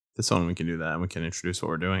this one we can do that and we can introduce what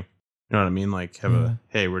we're doing. You know what I mean? Like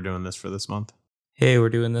hey, we're doing this for this month. Hey, we're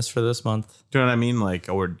doing this for this month. Do you know what I mean? Like,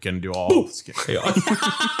 we're gonna do all.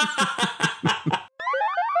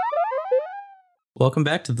 Welcome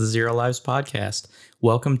back to the Zero Lives podcast.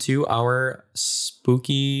 Welcome to our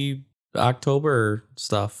spooky October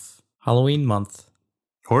stuff. Halloween month.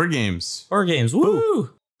 Horror games.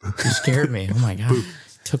 Woo! You scared me. Oh my God.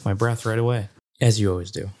 Took my breath right away. As you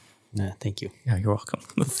always do. Thank you. Yeah, you're welcome.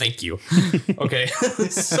 Thank you. Okay.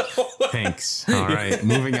 Thanks. All right.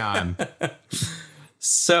 Moving on.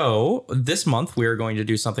 So this month we are going to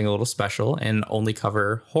do something a little special and only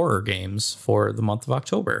cover horror games for the month of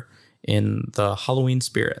October in the Halloween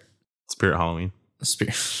spirit. Spirit Halloween.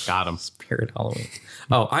 Got him. Spirit Halloween.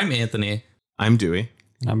 Oh, I'm Anthony. I'm Dewey.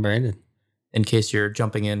 I'm Brandon. In case you're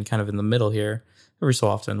jumping in kind of in the middle here, every so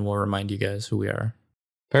often we'll remind you guys who we are.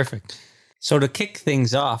 Perfect. So to kick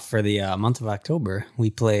things off for the month of October, we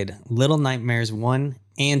played Little Nightmares 1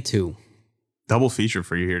 and 2. Double feature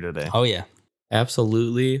for you here today. Oh, yeah.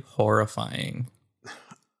 Absolutely horrifying.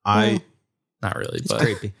 Not really, but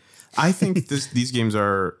creepy. I think these games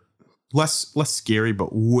are less scary, but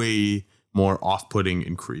way more off-putting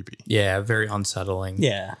and creepy. Yeah, very unsettling.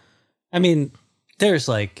 Yeah. I mean, there's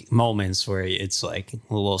like moments where it's like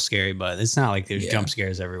a little scary, but it's not like there's jump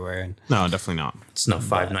scares everywhere. And No, definitely not. It's no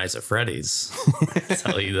Five Nights at Freddy's. I'll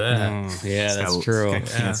tell you that. yeah, that's true. I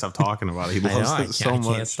can't stop talking about it. He I know, loves it so much.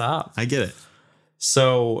 I can't stop. I get it.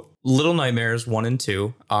 So Little Nightmares 1 and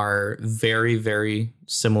 2 are very, very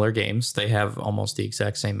similar games. They have almost the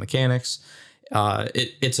exact same mechanics. 2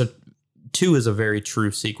 is a very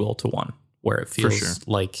true sequel to 1, where it feels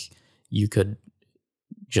like you could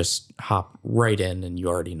just hop right in and you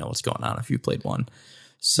already know what's going on if you played 1.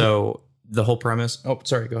 So the whole premise... Oh,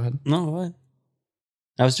 sorry, go ahead. No, what?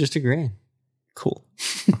 I was just agreeing. Cool.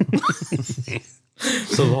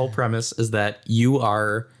 So the whole premise is that you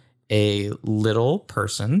are a little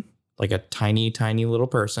person, like a tiny, tiny little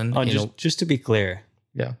person. Oh, just to be clear.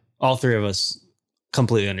 Yeah. All three of us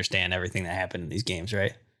completely understand everything that happened in these games,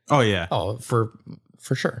 right? Oh, yeah. Oh, for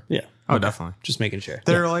sure. Yeah. Oh, definitely. Just making sure.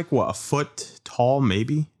 They're like, what, a foot tall,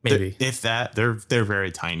 maybe? Maybe. If that. They're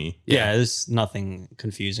very tiny. Yeah, there's nothing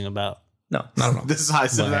confusing about No, not at all. This is how I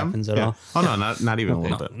said what them. happens at all. Oh, no, not even a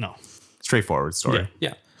little bit. No. Straightforward story.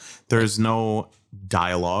 Yeah. There's no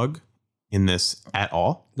dialogue in this at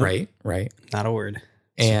all. Right. Not a word.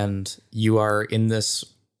 And you are in this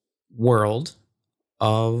world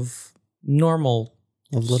of normal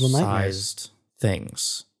Of Little Nightmares. sized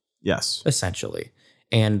things, Yes. essentially.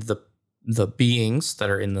 And the beings that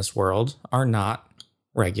are in this world are not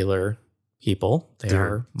regular people. They're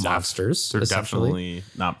They're monsters. They're essentially. definitely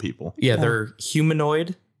not people. Yeah, they're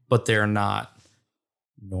humanoid, but they're not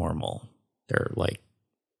normal. They're like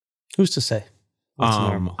Who's to say? What's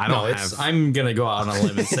normal? I don't have. I'm gonna go out on a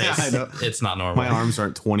limb and say Yeah, I know. it's not normal. My arms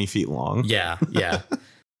aren't 20 feet long. Yeah.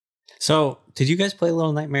 So, did you guys play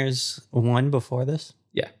Little Nightmares 1 before this?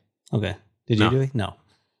 Yeah. Okay. Did you, Dewey? No.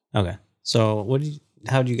 Okay. So,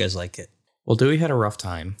 how did you guys like it? Well, Dewey had a rough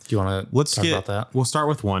time. Do you want to talk about that? We'll start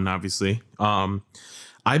with 1, obviously.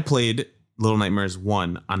 I played Little Nightmares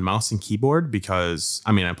 1 on mouse and keyboard because,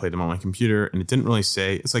 I played them on my computer and it didn't really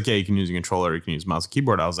say, it's like, yeah, you can use a controller, you can use mouse and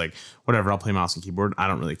keyboard. I was like, whatever, I'll play mouse and keyboard. I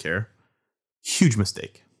don't really care. Huge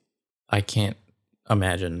mistake. I can't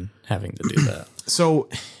imagine having to do that. So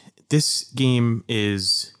this game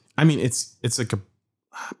is, it's like a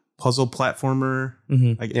puzzle platformer,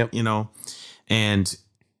 and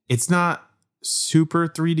it's not super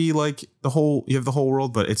 3D like you have the whole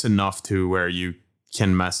world, but it's enough to where you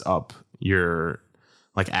can mess up your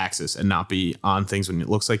like axis and not be on things when it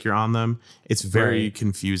looks like you're on them. It's very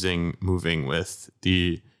confusing moving with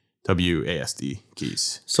the WASD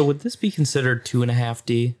keys. So would this be considered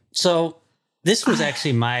 2.5D? So, this was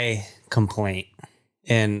actually my complaint.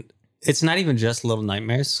 And it's not even just Little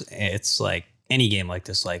Nightmares. It's like any game like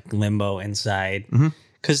this, like Limbo, Inside.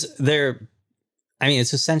 Because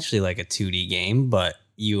it's essentially like a 2D game, but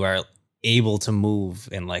you are able to move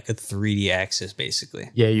in like a 3D axis,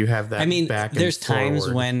 basically. Yeah, you have that. Back there's and times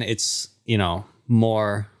forward. when it's,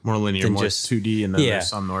 more linear, than more just 2D, and then there's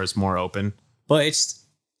some where it's more open. But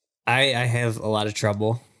I have a lot of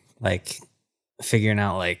trouble like figuring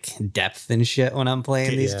out like depth and shit when I'm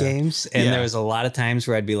playing these games. And there was a lot of times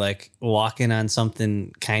where I'd be like walking on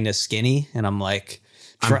something kind of skinny and I'm like,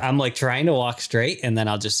 I'm like trying to walk straight and then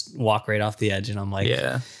I'll just walk right off the edge and I'm like,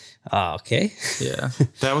 oh, okay. Yeah.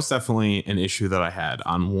 That was definitely an issue that I had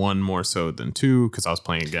on 1 more so than 2 because I was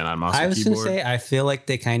playing again on mouse and keyboard. I was going to say, I feel like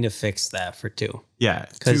they kind of fixed that for 2. Yeah,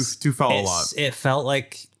 2 felt a lot. It felt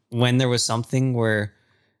like when there was something where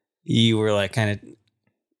you were like kind of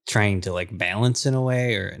trying to like balance in a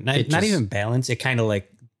way, or not even balance. It kind of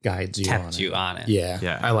like guides you, kept you on it.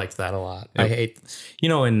 Yeah. I liked that a lot. Yep. I hate,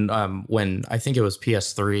 in when I think it was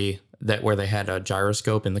PS3 where they had a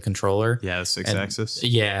gyroscope in the controller. Yeah, the 6-axis.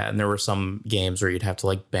 Yeah, and there were some games where you'd have to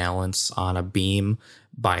like balance on a beam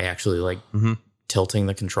by actually like tilting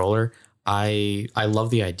the controller. I love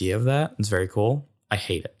the idea of that. It's very cool. I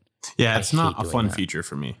hate it. Yeah, it's not a fun feature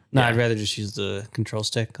for me. No, I'd rather just use the control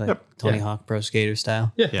stick, like Tony Hawk Pro Skater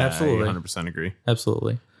style. Yeah, absolutely. I 100% agree.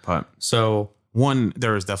 Absolutely. But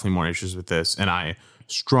there is definitely more issues with this, and I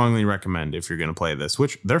strongly recommend if you're going to play this,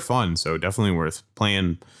 which they're fun, so definitely worth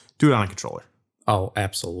playing, do it on a controller. Oh,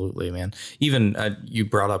 absolutely, man. Even you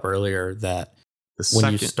brought up earlier that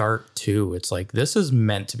when you start too, it's like this is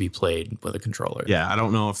meant to be played with a controller. Yeah, I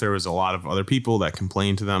don't know if there was a lot of other people that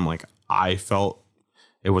complained to them. Like I felt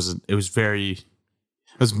it was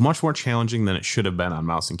much more challenging than it should have been on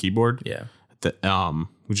mouse and keyboard. Yeah.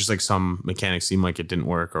 Which is like some mechanics seem like it didn't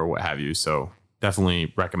work or what have you. So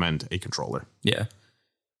definitely recommend a controller. Yeah.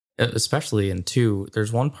 Especially in 2,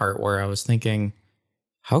 there's one part where I was thinking,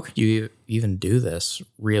 how could you even do this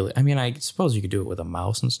really? I mean, I suppose you could do it with a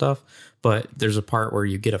mouse and stuff, but there's a part where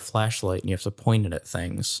you get a flashlight and you have to point it at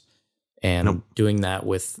things, and doing that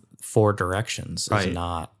with 4 directions is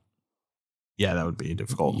not. Yeah, that would be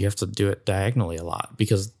difficult. You have to do it diagonally a lot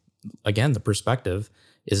because, again, the perspective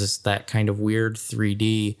is that kind of weird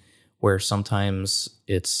 3D where sometimes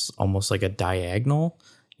it's almost like a diagonal,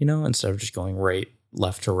 instead of just going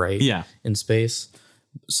left to right in space.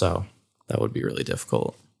 So that would be really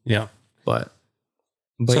difficult. Yeah. But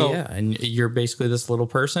and you're basically this little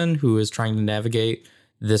person who is trying to navigate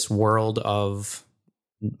this world of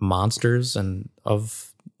monsters and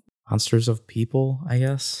of monsters of people, I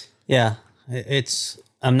guess. Yeah.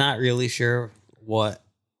 I'm not really sure what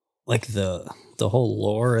like the whole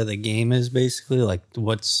lore of the game is, basically like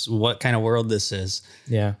what kind of world this is.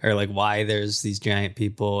 Yeah. Or like why there's these giant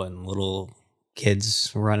people and little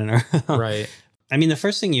kids running around. Right. I mean, the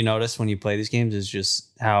first thing you notice when you play these games is just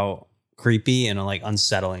how creepy and like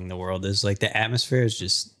unsettling the world is. Like the atmosphere is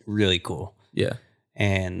just really cool. Yeah.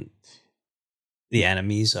 And the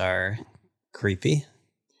enemies are creepy.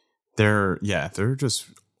 They're just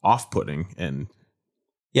off-putting and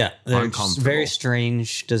they're just very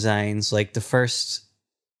strange designs. Like the first,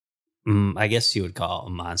 I guess you would call it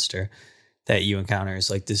a monster that you encounter is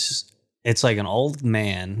like this. It's like an old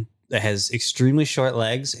man that has extremely short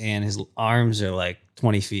legs and his arms are like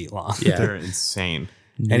 20 feet long. Yeah, they're insane.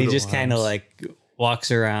 And he just kind of like walks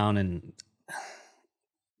around, and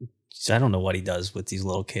I don't know what he does with these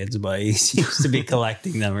little kids, but he seems to be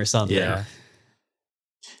collecting them or something. Yeah.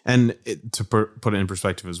 And to put it in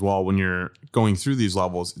perspective as well, when you're going through these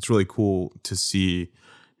levels, it's really cool to see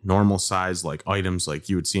normal size like items like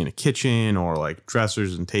you would see in a kitchen or like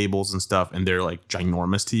dressers and tables and stuff, and they're like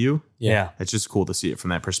ginormous to you. Yeah. It's just cool to see it from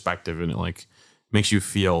that perspective, and it like makes you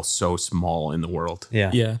feel so small in the world. Yeah.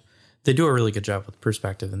 Yeah. They do a really good job with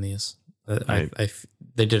perspective in these.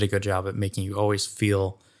 They did a good job at making you always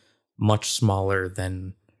feel much smaller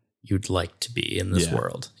than you'd like to be in this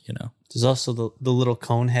world, There's also the little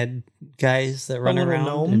cone head guys that run around.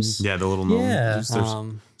 Gnomes? The little gnomes. Yeah.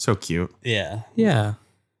 They're so cute. Yeah. Yeah.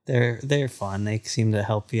 They're fun. They seem to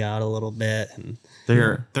help you out a little bit, and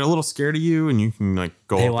they're a little scared of you, and you can like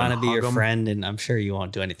go. They want to be your friend, and I'm sure you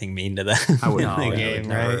won't do anything mean to them. I would in the game,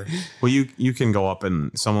 right? Well, you can go up,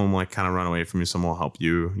 and someone like kind of run away from you. Someone will help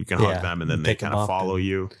you. You can hug them, and then they kind of follow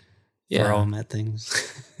you. Throw them at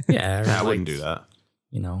things. Yeah, I wouldn't do that.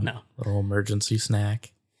 No, little emergency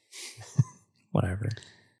snack, whatever.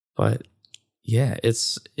 But yeah,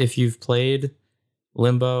 it's if you've played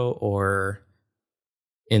Limbo or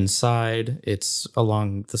Inside, it's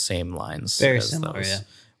along the same lines. Very similar, those, yeah.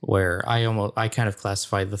 Where I kind of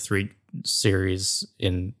classify the 3 series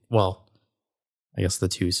in, well, I guess the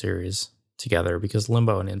 2 series together, because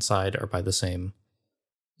Limbo and Inside are by the same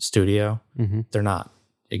studio. Mm-hmm. They're not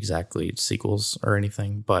exactly sequels or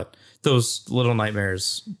anything, but those Little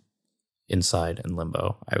Nightmares, Inside and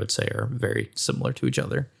Limbo, I would say, are very similar to each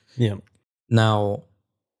other. Yeah. Now,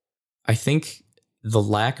 I think the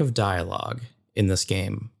lack of dialogue in this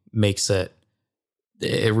game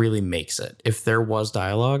really makes it. If there was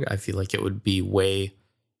dialogue, I feel like it would be way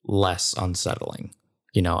less unsettling.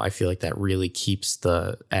 I feel like that really keeps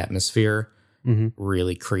the atmosphere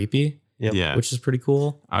really creepy. Yep. Yeah, which is pretty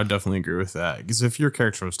cool. I would definitely agree with that, because if your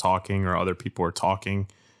character was talking or other people were talking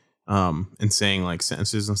and saying like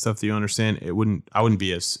sentences and stuff that you understand, I wouldn't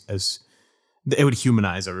be as it would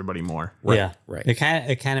humanize everybody more. Right, yeah, right. It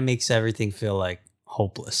kind of makes everything feel like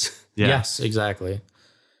hopeless. Yeah. Yes, exactly.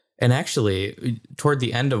 And actually, toward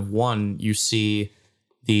the end of 1, you see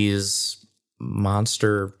these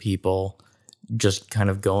monster people just kind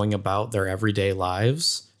of going about their everyday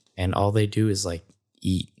lives, and all they do is like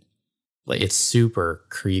eat. Like, it's super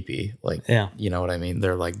creepy. Like, you know what I mean?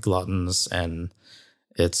 They're like gluttons, and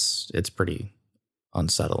it's pretty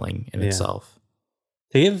unsettling in itself.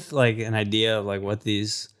 To give like an idea of like what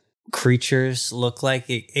these creatures look like,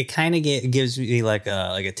 it kind of gives me like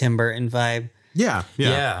a Tim Burton vibe. Yeah.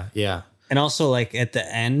 And also like at the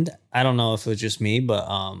end, I don't know if it was just me, but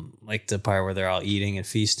like the part where they're all eating and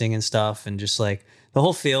feasting and stuff, and just like the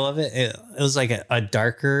whole feel of it, it was like a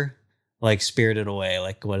darker, like Spirited Away,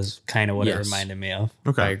 like what it reminded me of.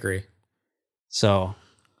 Okay, I agree. So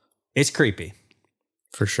it's creepy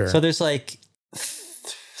For sure. So there's like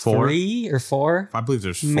 3 or 4. I believe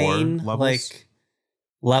there's 4 main levels. like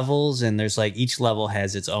levels, and there's like each level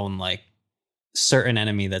has its own like certain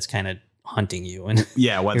enemy that's kind of hunting you, and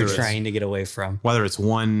whether you're it's trying to get away from. Whether it's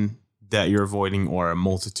one that you're avoiding or a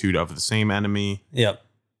multitude of the same enemy. Yep.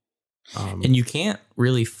 And you can't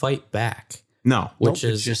really fight back. No. Which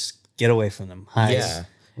is just get away from them. Hide,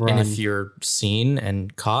 run. And if you're seen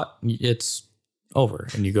and caught, it's over,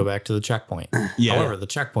 and you go back to the checkpoint. However, the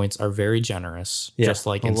checkpoints are very generous, just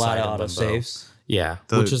like inside a lot of Limbo. saves. Yeah,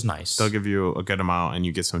 which is nice. They'll give you a good amount, and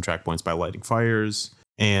you get some checkpoints by lighting fires.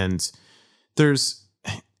 And there's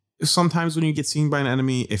sometimes when you get seen by an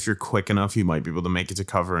enemy, if you're quick enough, you might be able to make it to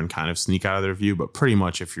cover and kind of sneak out of their view. But pretty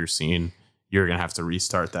much if you're seen, you're going to have to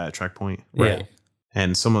restart that checkpoint. Right. Yeah.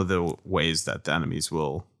 And some of the ways that the enemies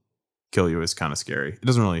will kill you is kind of scary. It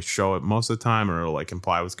doesn't really show it most of the time or like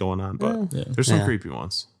imply what's going on, but there's some creepy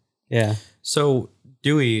ones. Yeah. So,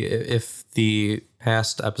 Dewey, if the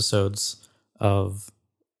past episodes of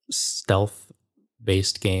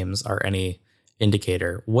stealth-based games are any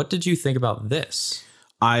indicator, what did you think about this?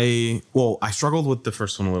 I struggled with the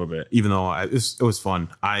first one a little bit, even though it was fun.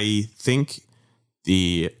 I think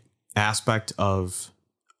the aspect of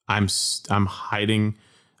I'm hiding,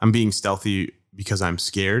 I'm being stealthy because I'm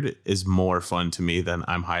scared is more fun to me than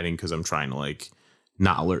I'm hiding because I'm trying to like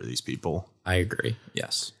not alert these people. I agree.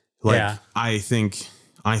 Yes. I think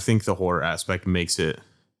the horror aspect makes it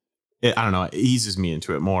I don't know, it eases me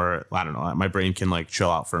into it more. I don't know. My brain can like chill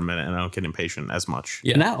out for a minute and I don't get impatient as much.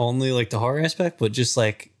 Yeah. Not only like the horror aspect, but just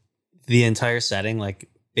like the entire setting, like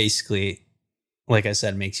basically, like I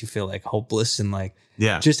said, makes you feel like hopeless and like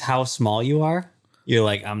just how small you are. You're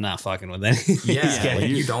like, I'm not fucking with anything. Yeah. Like,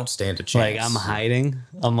 you don't stand a chance. Like I'm hiding.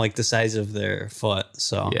 I'm like the size of their foot.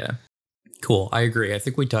 So yeah. Cool. I agree. I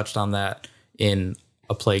think we touched on that in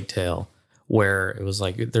A Plague Tale, where it was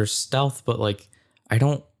like there's stealth, but like I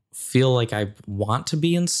don't feel like I want to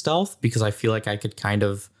be in stealth because I feel like I could kind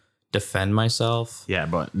of defend myself. Yeah,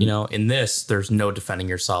 but you know, in this, there's no defending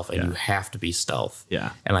yourself, and you have to be stealth.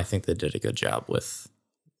 Yeah, and I think they did a good job with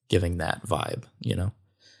giving that vibe. You know.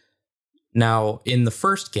 Now, in the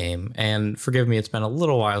first game, and forgive me, it's been a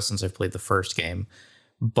little while since I've played the first game,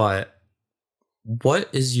 but what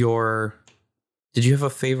is did you have a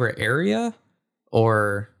favorite area,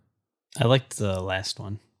 or? I liked the last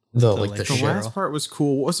one. The last part was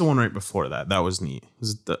cool. What was the one right before that? That was neat.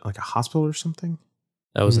 Was it like a hospital or something?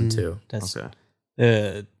 That was in 2. That's okay.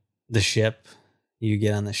 The ship. You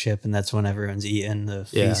get on the ship, and that's when everyone's eating the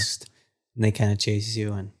feast, and they kind of chase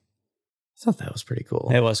you. And I thought that was pretty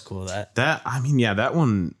cool. It was cool. That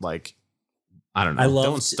one, like, I don't know.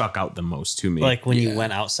 That one stuck out the most to me. Like when you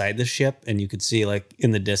went outside the ship, and you could see like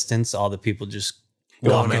in the distance all the people just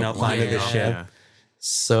walking up onto the ship. Yeah.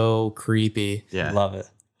 So creepy. Yeah, love it.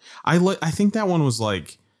 I think that one was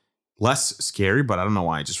like less scary, but I don't know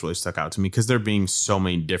why it just really stuck out to me because there being so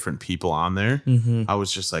many different people on there. Mm-hmm. I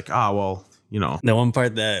was just like, well, you know. The one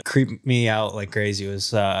part that creeped me out like crazy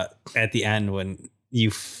was at the end when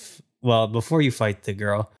before you fight the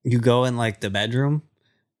girl, you go in like the bedroom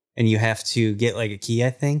and you have to get like a key,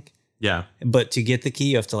 I think. Yeah. But to get the key,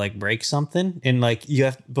 you have to like break something, and like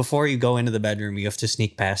before you go into the bedroom, you have to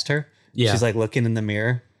sneak past her. Yeah. She's like looking in the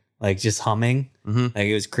mirror, like just humming. Mm-hmm. Like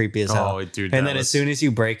it was creepy as hell. Oh, dude. And then as soon as you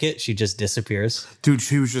break it, she just disappears. Dude,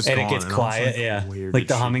 she was just and gone. It gets quiet. Like, where like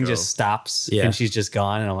the humming just stops and she's just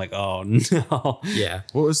gone. And I'm like, oh no. Yeah.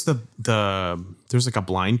 What was there's like a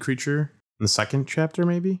blind creature in the second chapter,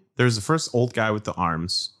 maybe? There's the first old guy with the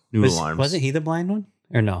arms, noodle arms. Wasn't he the blind one?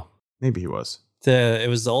 Or no? Maybe he was. It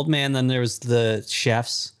was the old man, then there was the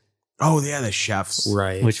chefs. Oh yeah, the chefs.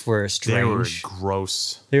 Right. Which were strange. They were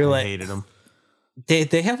gross. They were I hated them.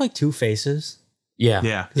 They have like 2 faces. Yeah.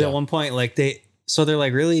 Yeah. Because at one point, like they're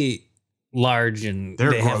like really large, and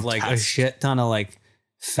they have like a shit ton of like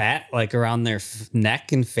fat like around their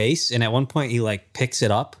neck and face. And at one point he like picks it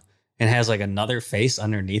up and has like another face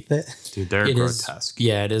underneath it. Dude, they're grotesque.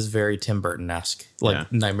 It is very Tim Burton-esque.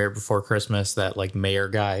 Like Nightmare Before Christmas, that like mayor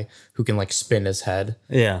guy who can like spin his head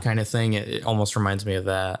kind of thing. It almost reminds me of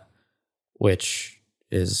that, which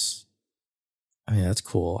is, I mean, that's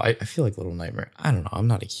cool. I feel like Little Nightmare, I don't know, I'm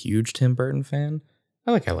not a huge Tim Burton fan.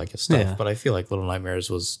 I like his stuff, but I feel like Little Nightmares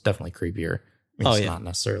was definitely creepier. I mean, it's not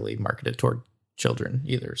necessarily marketed toward children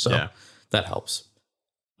either, so that helps.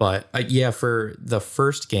 But for the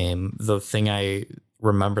first game, the thing I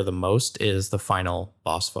remember the most is the final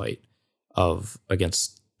boss fight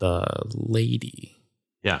against the lady.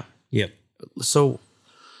 Yeah. Yep. So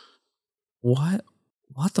what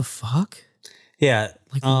the fuck? Yeah.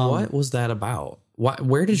 Like, what was that about?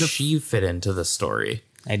 Where does she fit into the story?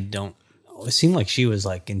 I don't know. It seemed like she was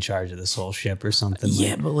like in charge of this whole ship or something.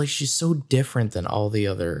 Yeah, but like she's so different than all the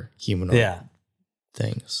other humanoid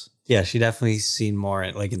things. Yeah, she definitely seemed more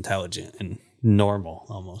like intelligent and normal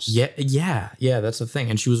almost. Yeah, that's the thing.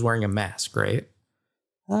 And she was wearing a mask, right?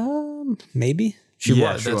 Maybe. She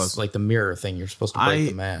was like the mirror thing. You're supposed to break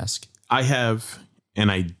the mask. I have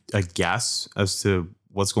a guess as to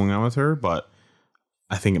what's going on with her, but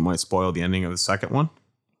I think it might spoil the ending of the second one.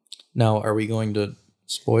 Now, are we going to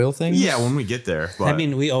spoil things? Yeah, when we get there. But I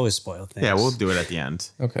mean, we always spoil things. Yeah, we'll do it at the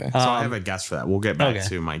end. Okay. So I have a guess for that. We'll get back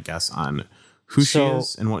to my guess on who she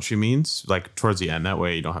is and what she means, like towards the end. That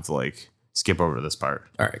way you don't have to like skip over this part.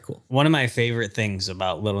 All right, cool. One of my favorite things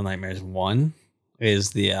about Little Nightmares 1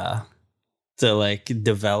 is the like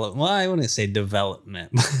develop. Well, I wouldn't say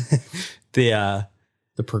development. The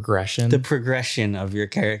progression. The progression of your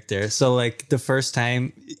character. So like the first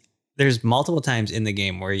time, there's multiple times in the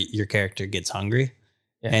game where your character gets hungry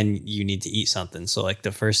and you need to eat something. So like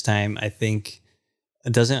the first time, I think,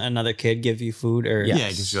 doesn't another kid give you food or? Yeah,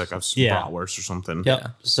 it gives you like a bratwurst or something. Yep. Yeah.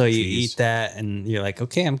 So you eat that and you're like,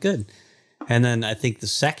 okay, I'm good. And then I think the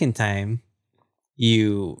second time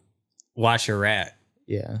you watch a rat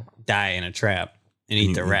die in a trap and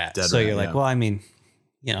eat the rat. So you're like, well, I mean,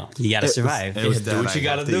 you know, you got to survive. Do what you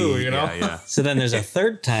got to do, you know? Yeah. So then there's a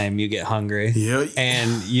third time you get hungry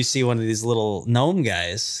and you see one of these little gnome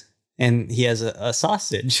guys and he has a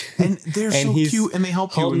sausage. And they're so cute and they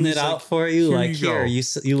help you. Holding it out for you like, here,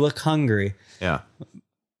 you look hungry. Yeah.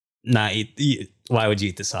 Not eat. Why would you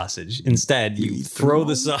eat the sausage? Instead, you throw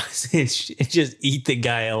the sausage and just eat the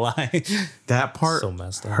guy alive. That part so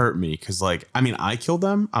messed up. Hurt me because, like, I mean, I killed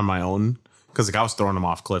them on my own because, like, I was throwing them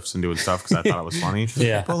off cliffs and doing stuff because I thought it was funny.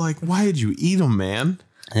 But, like, why did you eat them, man?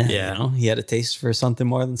 Yeah. You know, he had a taste for something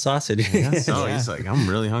more than sausage. So he's like, I'm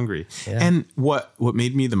really hungry. Yeah. And what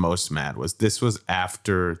made me the most mad was this was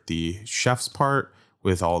after the chef's part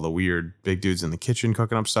with all the weird big dudes in the kitchen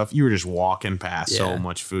cooking up stuff. You were just walking past so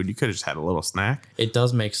much food. You could have just had a little snack. It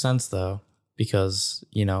does make sense, though, because,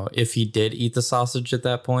 you know, if he did eat the sausage at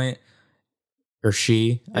that point, or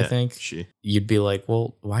I think, you'd be like,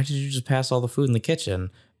 well, why did you just pass all the food in the kitchen,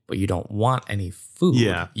 but you don't want any food?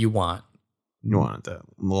 Yeah. You wanted that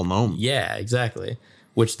little gnome. Yeah, exactly.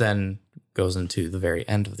 Which then goes into the very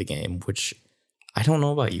end of the game, which I don't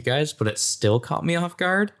know about you guys, but it still caught me off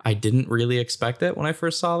guard. I didn't really expect it when I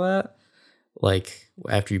first saw that. Like,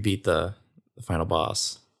 after you beat the final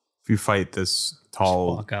boss. If you fight this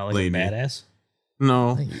tall walk out like lady. A badass?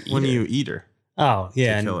 No, when you eat her. Oh,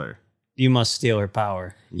 yeah. To kill her. You must steal her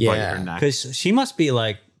power. Because she must be,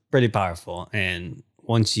 like, pretty powerful. And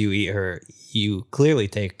once you eat her, you clearly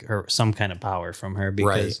take her some kind of power from her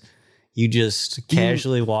because you just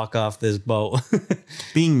casually walk off this boat.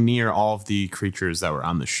 Being near all of the creatures that were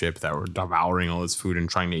on the ship that were devouring all this food and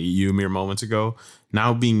trying to eat you mere moments ago,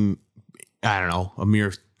 now being, I don't know, a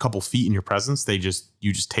mere couple feet in your presence, you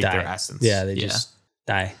just take their essence. Yeah, they just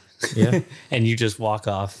die. Yeah. And you just walk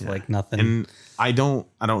off like nothing. And I don't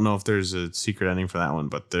know if there's a secret ending for that one,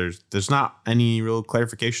 but there's not any real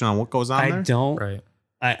clarification on what goes on there. I don't. Right.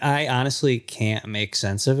 I honestly can't make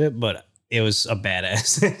sense of it, but it was a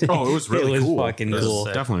badass. It was really cool. It was fucking cool.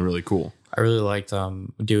 Definitely really cool. I really liked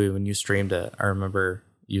Dewey when you streamed it. I remember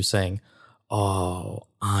you saying, "Oh,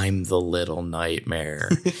 I'm the little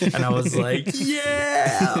nightmare," and I was like,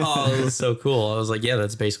 "Yeah!" Oh, it was so cool. I was like, "Yeah,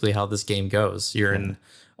 that's basically how this game goes. You're in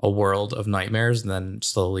a world of nightmares, and then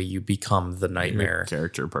slowly you become the nightmare." Your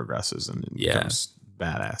character progresses and becomes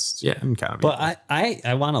badass. Yeah, and kind of. But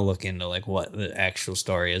I want to look into like what the actual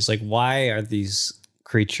story is. Like, why are these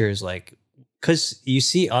creatures like? Because you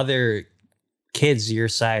see other kids your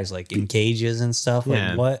size like in cages and stuff. Yeah,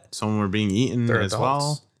 like what? Some were being eaten as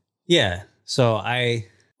well. Yeah. So I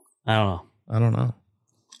don't know.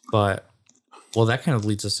 But that kind of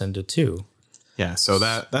leads us into 2. Yeah, so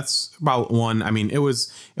that's about 1. I mean, it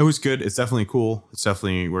was good. It's definitely cool. It's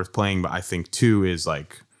definitely worth playing. But I think 2 is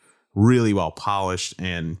like really well polished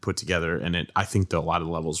and put together. And I think a lot of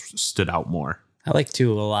the levels stood out more. I like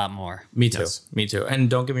 2 a lot more. Me too. Yes. Me too. And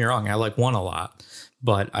don't get me wrong, I like 1 a lot,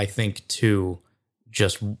 but I think 2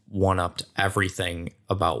 just one-upped everything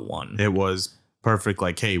about 1. It was perfect.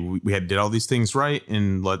 Like, hey, we did all these things right,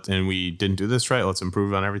 and we didn't do this right. Let's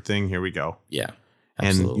improve on everything. Here we go. Yeah,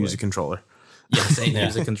 absolutely. And use a controller. Yes, and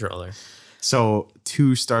use a controller. So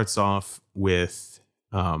 2 starts off with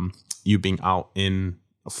you being out in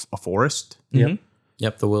a forest.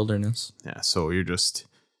 Yep, the wilderness. Yeah, so you're just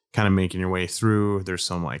kind of making your way through. There's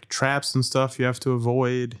some like traps and stuff you have to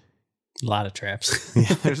avoid. A lot of traps.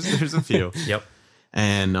 Yeah, there's a few. Yep.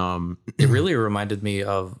 And it really reminded me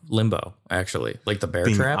of Limbo, actually, like the bear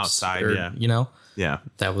traps outside. Yeah,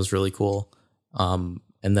 that was really cool. And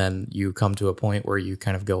then you come to a point where you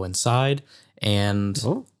kind of go inside and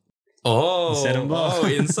you said them both.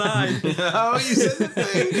 Inside. Oh, you said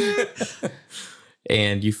the thing.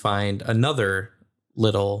 And you find another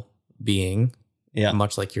little being,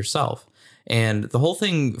 much like yourself. And the whole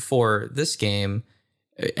thing for this game,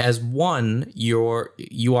 as one,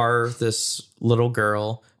 you are this little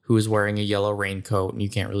girl who is wearing a yellow raincoat and you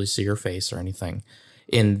can't really see her face or anything.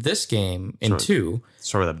 In this game, in 2,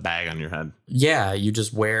 sort of a bag on your head. Yeah, you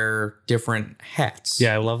just wear different hats.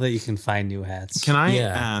 Yeah, I love that you can find new hats. Can I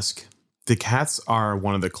ask? The hats are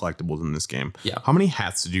one of the collectibles in this game. Yeah. How many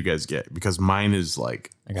hats did you guys get? Because mine is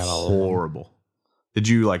like I got all horrible. Of them. Did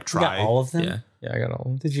you like try? You got all of them? Yeah, I got all of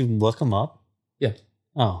them. Did you look them up? Yeah.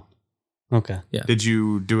 Oh. Okay. Yeah. Did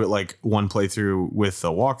you do it like one playthrough with a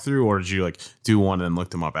walkthrough, or did you like do one and look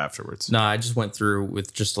them up afterwards? No, I just went through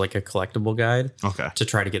with just like a collectible guide. Okay. To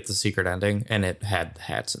try to get the secret ending, and it had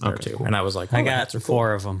hats in there too. Cool. And I was like, I got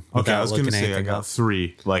 4 of them. Okay, I was going to say I got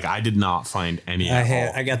 3. Like I did not find any.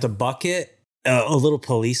 I got the bucket, a little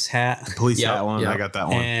police hat. Police hat one. I got that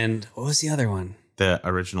one. And what was the other one? The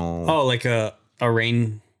original. Oh, like a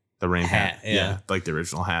rain. The rain hat. Yeah, like the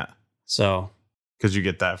original hat. So. Because you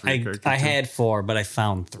get that for your character. I had 4, but I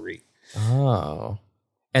found 3. Oh.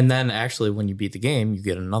 And then actually when you beat the game, you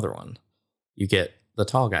get another one. You get the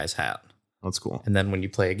tall guy's hat. That's cool. And then when you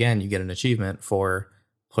play again, you get an achievement for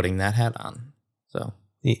putting that hat on. So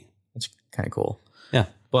it's kind of cool. Yeah.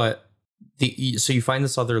 But so you find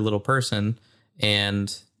this other little person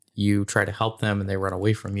and you try to help them and they run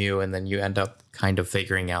away from you. And then you end up kind of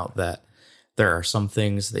figuring out that there are some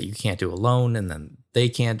things that you can't do alone and then they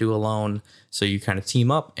can't do alone. So you kind of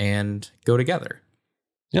team up and go together.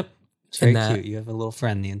 Yep. It's very cute. You have a little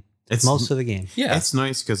friend most of the game. Yeah. It's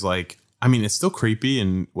nice because like, I mean, it's still creepy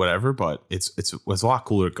and whatever, but it's a lot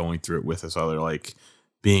cooler going through it with this other like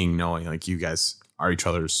knowing like you guys are each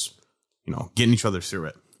other's, getting each other through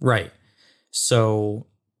it. Right. So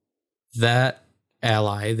that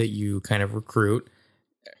ally that you kind of recruit,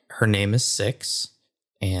 her name is Six,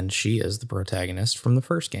 and she is the protagonist from the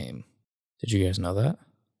first game. Did you guys know that?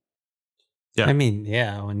 Yeah. I mean,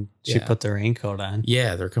 when she put the raincoat on.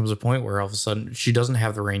 Yeah, there comes a point where all of a sudden she doesn't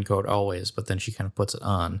have the raincoat always, but then she kind of puts it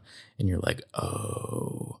on and you're like,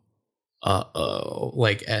 oh, uh-oh.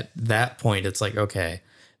 Like at that point, it's like, okay,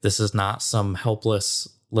 this is not some helpless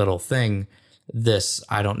little thing.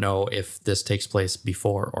 I don't know if this takes place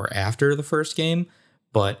before or after the first game,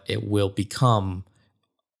 but it will become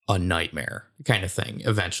a nightmare kind of thing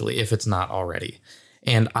eventually, if it's not already.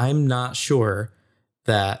 And I'm not sure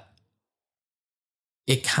that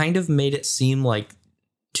it kind of made it seem like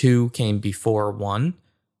 2 came before 1.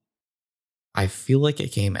 I feel like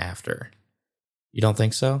it came after. You don't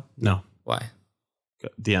think so? No. Why?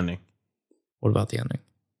 The ending. What about the ending?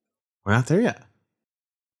 We're not there yet.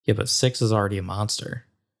 Yeah, but 6 is already a monster.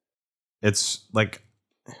 It's like,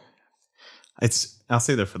 I'll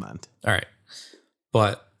stay there for the end. All right.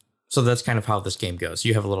 But so that's kind of how this game goes.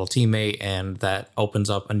 You have a little teammate and that opens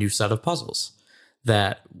up a new set of puzzles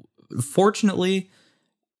that fortunately,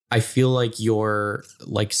 I feel like your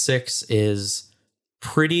like 6 is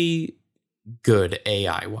pretty good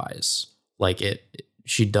AI wise. Like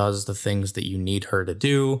she does the things that you need her to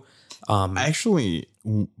do. Actually,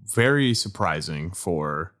 very surprising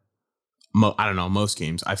for, I don't know, most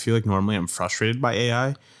games. I feel like normally I'm frustrated by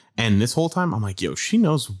AI. And this whole time I'm like, yo, she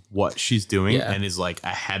knows what she's doing and is like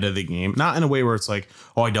ahead of the game. Not in a way where it's like,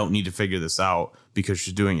 oh, I don't need to figure this out because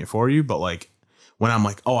she's doing it for you. But like when I'm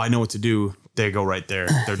like, oh, I know what to do. They go right there.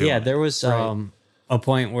 They're doing there was a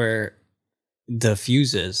point where the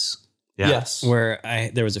fuses. Yeah. Yes. Where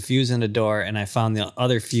there was a fuse in the door and I found the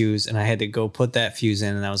other fuse and I had to go put that fuse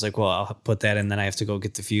in and I was like, well, I'll put that in, then I have to go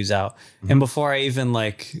get the fuse out. Mm-hmm. And before I even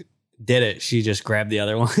like did it, she just grabbed the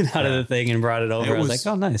other one out of the thing and brought it over. I was like,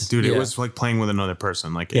 oh, nice. Dude, it was like playing with another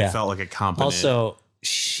person. Like it felt like a competent. Also,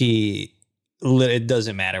 she it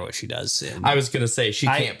doesn't matter what she does. And I was gonna say she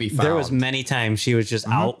can't be found. There was many times she was just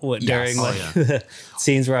out during the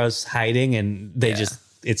scenes where I was hiding, and they just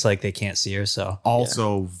it's like they can't see her. So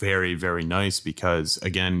also very, very nice because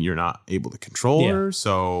again, you're not able to control her.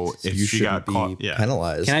 So if you she got caught,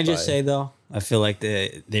 penalized. Can I just say though, I feel like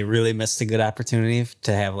they really missed a good opportunity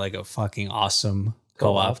to have like a fucking awesome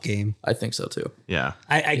co-op game. I think so too. Yeah.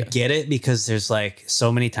 I get it because there's like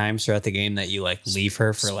so many times throughout the game that you like leave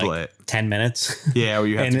her for like 10 minutes. Yeah, or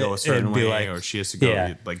you have to go a certain way, like, or she has to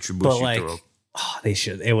go like Tribushi but like, through. they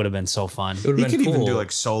should. It would have been so fun. It would You have could been even cool. do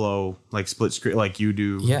like solo, like split screen, like you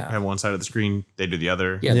do. Yeah. Have one side of the screen, they do the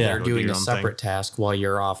other. Yeah, they're Go do doing your a own separate thing. task while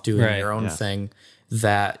you're off doing your own thing.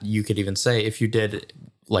 That you could even say if you did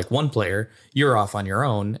like one player, you're off on your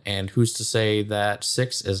own, and who's to say that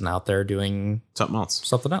 6 isn't out there doing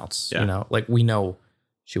Something else. Yeah. You know, like we know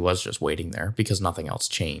she was just waiting there because nothing else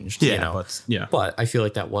changed. Yeah, you know? but But I feel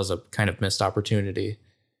like that was a kind of missed opportunity.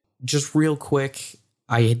 Just real quick,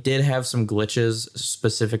 I did have some glitches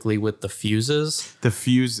specifically with the fuses. The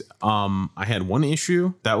fuse, I had one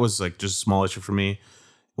issue that was like just a small issue for me.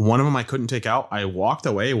 One of them I couldn't take out. I walked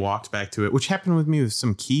away, walked back to it, which happened with me with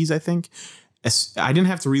some keys, I think. I didn't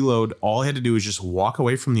have to reload. All I had to do was just walk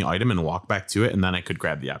away from the item and walk back to it, and then I could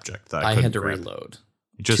grab the object. That I had to grab. reload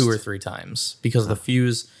Just 2 or 3 times because the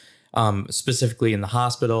fuse, specifically in the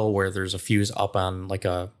hospital where there's a fuse up on like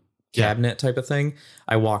a cabinet type of thing,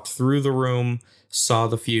 I walked through the room, saw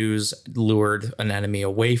the fuse, lured an enemy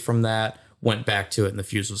away from that, went back to it, and the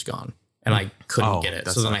fuse was gone. And I couldn't get it.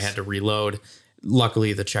 So then I had to reload.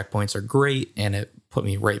 Luckily, the checkpoints are great, and it put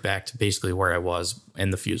me right back to basically where I was,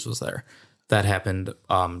 and the fuse was there. That happened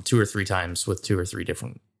 2 or 3 times with 2 or 3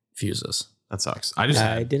 different fuses. That sucks. I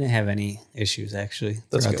didn't have any issues actually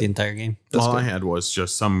That's throughout good. the entire game. All I had was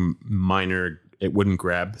just some minor, it wouldn't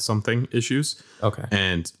grab something issues. Okay.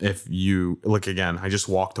 And if you look again, I just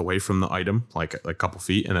walked away from the item like a couple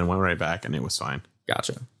feet and then went right back and it was fine.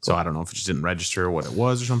 Gotcha. So I don't know if it just didn't register what it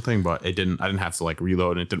was or something, but I didn't have to like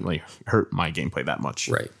reload and it didn't really hurt my gameplay that much.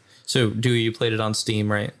 Right. So you played it on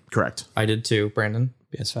Steam, right? Correct. I did too, Brandon.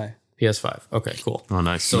 PS5. PS5. Okay, cool. Oh,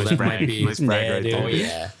 nice. So nice that brag. might be Nice brag Yeah, right dude. there. Oh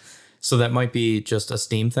yeah. So that might be just a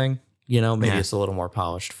Steam thing. You know, maybe it's a little more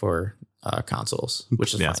polished for consoles,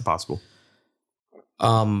 which is Yeah, fine. it's possible.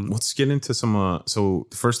 Let's get into some. So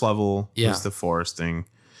the first level is the forest thing.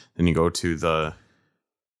 Then you go to the.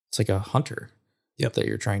 It's like a hunter. Yep. That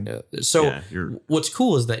you're trying to. So what's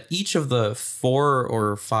cool is that each of the 4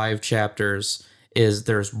 or 5 chapters is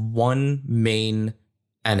there's one main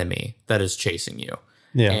enemy that is chasing you.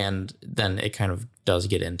 Yeah. And then it kind of does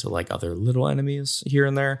get into like other little enemies here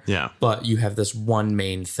and there. Yeah. But you have this one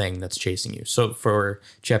main thing that's chasing you. So for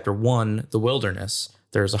chapter 1, the wilderness,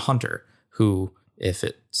 there's a hunter who, if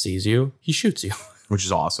it sees you, he shoots you. Which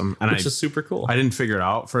is awesome. And Which is super cool. I didn't figure it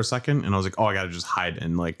out for a second. And I was like, oh, I got to just hide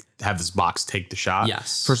and like have this box take the shot.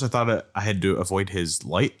 Yes. First, I thought I had to avoid his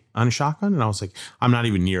light on a shotgun. And I was like, I'm not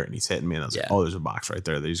even near it. And he's hitting me. And I was like, oh, there's a box right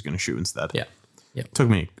there that he's going to shoot instead. Yeah. Yeah. Took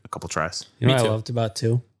me a couple tries. You know Me what I too. loved about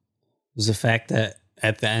 2 was the fact that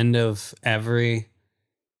at the end of every,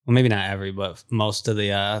 well, maybe not every, but most of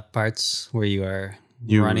the parts where you are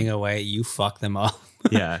running away, you fuck them up.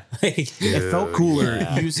 Yeah. Like, It felt cooler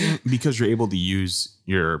using because you're able to use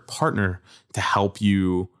your partner to help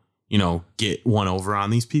you, get one over on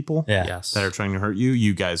these people Yes. that are trying to hurt you.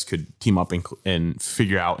 You guys could team up and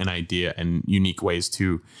figure out an idea and unique ways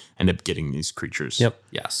to end up getting these creatures. Yep.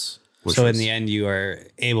 Yes. So in the end, you are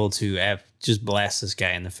able to just blast this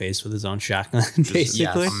guy in the face with his own shotgun,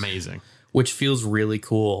 basically. Yes. Amazing. Which feels really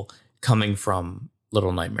cool coming from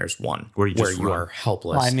Little Nightmares 1, Where you just run. are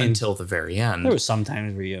helpless Well, I mean, until the very end. There was some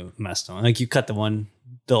times where you messed on, like you cut the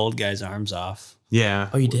old guy's arms off. Yeah.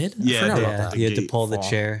 Oh, you did? I Yeah, forgot yeah. about that. You had to gate pull the fall.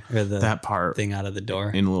 chair or That part thing out of the door.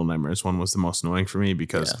 in Little Nightmares 1 was the most annoying for me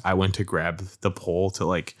because I went to grab the pole to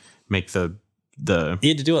like make the You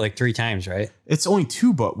had to do it like 3 times, right? it's only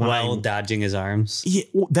 2, but when While dodging his arms. Yeah,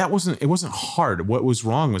 well, it wasn't hard. What was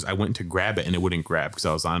wrong was I went to grab it and it wouldn't grab because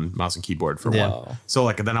I was on mouse and keyboard for Yeah. one. So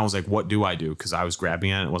like then I was like, what do I do? Because I was grabbing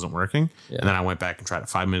it and it wasn't working. And then I went back and tried it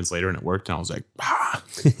 5 minutes later and it worked. And I was like,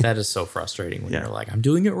 That is so frustrating when you're like, I'm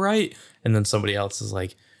doing it right. And then somebody else is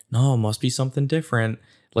like, no, it must be something different.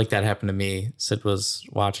 Like that happened to me. Sid was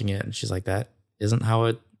watching it and she's like, that isn't how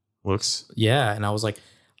it looks. Yeah. And I was like,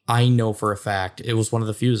 I know for a fact it was one of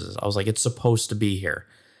the fuses. I was like, it's supposed to be here.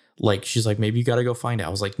 Like, she's like, maybe you got to go find it. I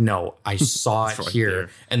was like, no, I saw it right here there.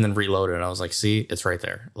 and then reloaded. And I was like, see, it's right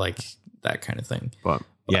there. Like that kind of thing. But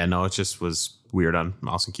yeah, no, it just was weird on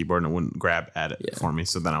mouse and keyboard and it wouldn't grab at it for me.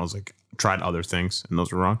 So then I was like, tried other things and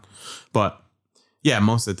those were wrong. But yeah,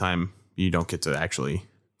 most of the time you don't get to actually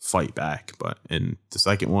fight back. But in the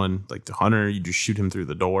second one, like the hunter, you just shoot him through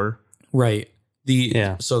the door. Right.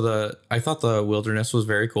 I thought the wilderness was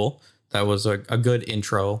very cool. That was a good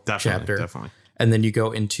intro chapter. Definitely. And then you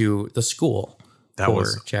go into the school. That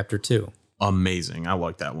was chapter 2. Amazing. I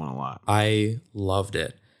liked that one a lot. I loved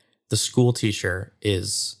it. The school teacher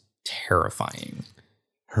is terrifying.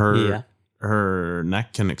 Her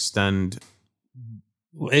neck can extend.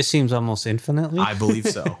 It seems almost infinitely. I believe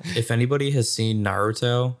so. If anybody has seen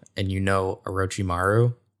Naruto and you know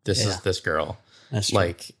Orochimaru, this is this girl. That's true.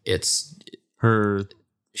 Like her.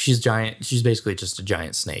 She's giant. She's basically just a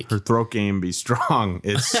giant snake. Her throat game be strong.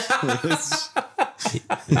 It's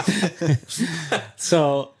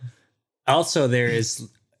So also there is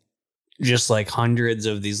just like hundreds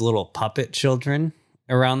of these little puppet children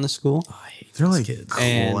around the school. Oh, I hate they're those like kids.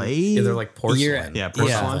 clay. Yeah, they're like porcelain.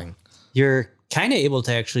 Porcelain. You're kind of able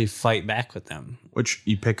to actually fight back with them. Which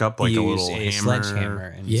you pick up like you a little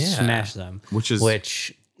sledgehammer and smash them.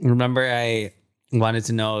 Which remember I wanted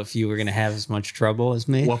to know if you were going to have as much trouble as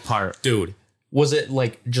me. What part? Dude, was it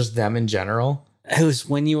like just them in general? It was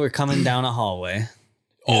when you were coming down a hallway.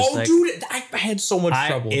 Dude, I had so much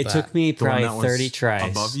trouble with that. It took me probably 30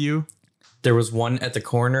 tries. Above you? There was one at the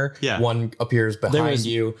corner. Yeah. One appears behind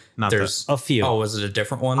you. There's a few. Oh, was it a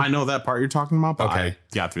different one? I know that part you're talking about, but I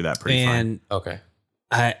got through that pretty fine. Okay.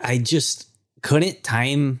 I just couldn't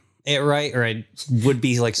time it right, or I would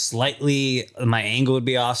be like slightly, my angle would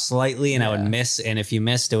be off slightly, and I would miss. And if you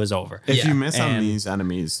missed, it was over. If you miss on these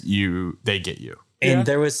enemies, they get you. And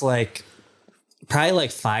there was like probably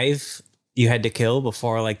like 5 you had to kill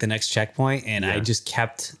before like the next checkpoint, and I just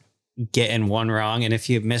kept getting one wrong. And if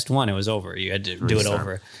you missed one, it was over. You had to do it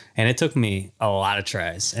over, and it took me a lot of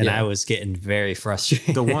tries, and I was getting very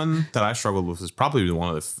frustrated. The one that I struggled with was probably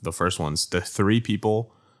one of the first ones. The 3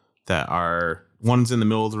 people that are. One's in the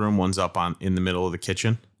middle of the room, one's up in the middle of the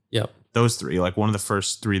kitchen. Yep. Those 3, like one of the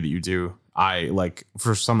first 3 that you do, I like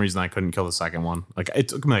for some reason I couldn't kill the second one. Like it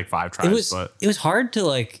took me like 5 tries. It was hard to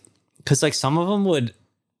like, because like some of them would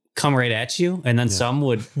come right at you, and then some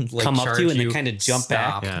would like come up to you and then kind of jump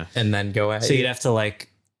back, and then go at you. So you'd have to like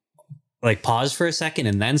pause for a second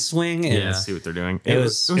and then swing and see what they're doing. It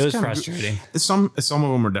was frustrating. Some of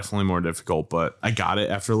them were definitely more difficult, but I got it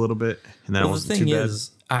after a little bit, and then it wasn't too bad.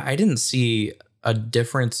 I didn't see a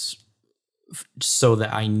difference so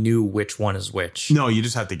that I knew which one is which. No, you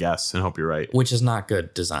just have to guess and hope you're right. Which is not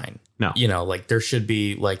good design. No. You know, like there should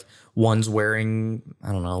be like one's wearing,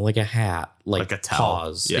 I don't know, like a hat, like a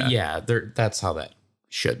paws. Yeah, that's how that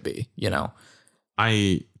should be, you know.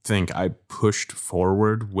 I think I pushed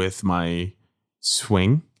forward with my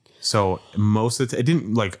swing. So most of it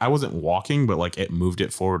didn't like I wasn't walking, but like it moved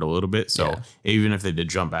it forward a little bit. So even if they did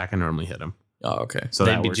jump back, I normally hit them. Oh, okay. So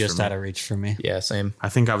they'd be just out of reach for me. Yeah, same. I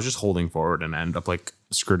think I was just holding forward and ended up like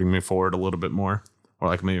skirting me forward a little bit more. Or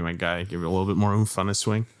like maybe my guy gave it a little bit more oomph on his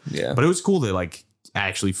swing. Yeah. But it was cool to like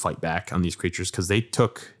actually fight back on these creatures because they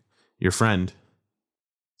took your friend.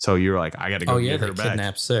 So you're like, I got to go get her back.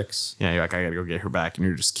 Kidnap 6. Yeah, you're like, I got to go get her back. And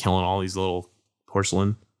you're just killing all these little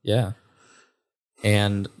porcelain. Yeah.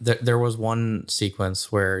 And there was one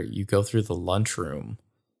sequence where you go through the lunchroom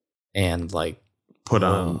and like put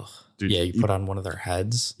on... Dude, you put on one of their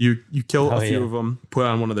heads. You kill a few of them, put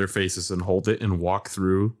on one of their faces and hold it and walk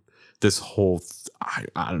through this whole,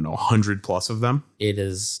 I don't know, 100+ of them. It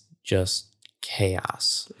is just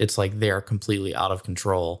chaos. It's like they are completely out of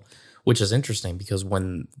control, which is interesting because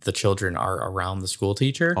when the children are around the school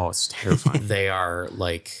teacher, it's terrifying. They are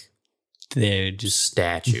like, they're just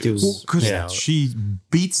statues. Because she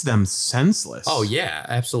beats them senseless. Oh, yeah,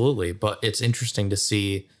 absolutely. But it's interesting to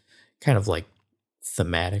see kind of like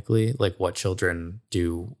thematically like what children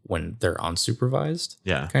do when they're unsupervised,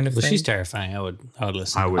 kind of thing. She's terrifying. I would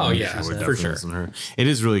listen. I would. For sure. Listen to her. It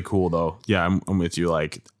is really cool though. Yeah, I'm with you.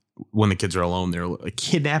 Like when the kids are alone, they're like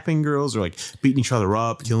kidnapping girls or like beating each other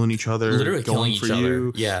up, killing each other, literally killing each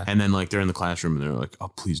other. Yeah, and then like they're in the classroom and they're like, "Oh,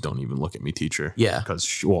 please don't even look at me, teacher." Yeah, because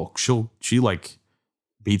she like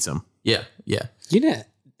beats them. Yeah. You didn't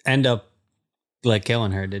end up like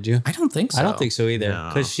killing her, did you? I don't think so. I don't think so either.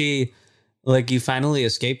 Because she. Like you finally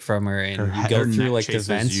escape from her and you go through like the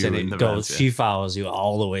vents and it goes, she follows you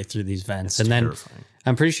all the way through these vents. And then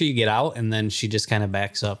I'm pretty sure you get out and then she just kind of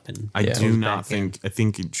backs up. And I do not think, I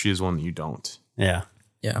think she is one that you don't. Yeah.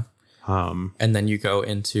 Yeah. And then you go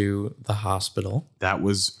into the hospital. That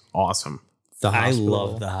was awesome. I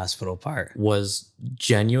love the hospital part. Was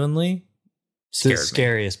genuinely the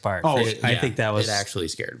scariest part. Oh, I think that was. It actually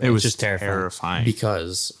scared me. It was just terrifying.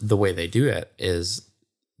 Because the way they do it is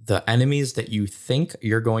the enemies that you think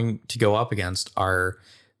you're going to go up against are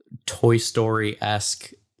Toy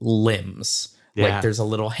Story-esque limbs. Like there's a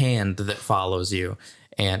little hand that follows you,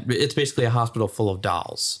 and it's basically a hospital full of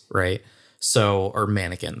dolls, right? So, or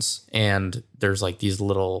mannequins, and there's like these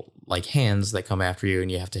little like hands that come after you, and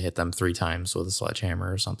you have to hit them 3 times with a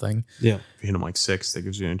sledgehammer or something. Yeah. If you hit them like 6, that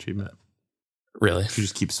gives you an achievement. Really? If you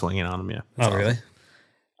just keep swinging on them, yeah. Oh, really?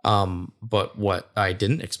 But what I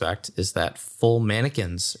didn't expect is that full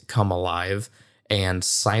mannequins come alive and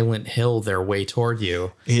Silent Hill their way toward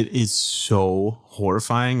you. It is so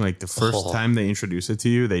horrifying. Like the first time they introduce it to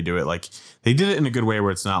you, they do it like they did it in a good way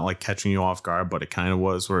where it's not like catching you off guard, but it kind of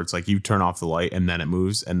was where it's like you turn off the light and then it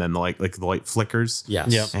moves and then like the light flickers. Yes.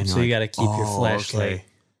 Yep. And so you got to keep your flashlight. Okay.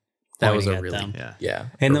 That was a at really, them. yeah.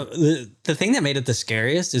 And the thing that made it the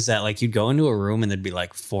scariest is that like you'd go into a room and there'd be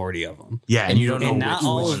like 40 of them. Yeah, and you don't know and not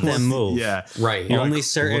all of them move. Yeah, Right. You're like only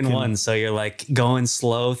certain looking- ones, so you're like going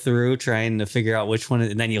slow through trying to figure out which one,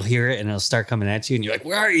 and then you'll hear it and it'll start coming at you, and you're like,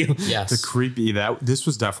 "Where are you?" Yes. the creepy this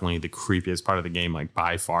was definitely the creepiest part of the game, like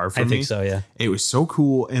by far for me. I think so. Yeah. It was so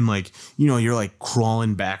cool, and like you're like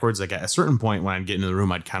crawling backwards. Like at a certain point when I'd get into the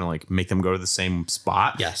room, I'd kind of like make them go to the same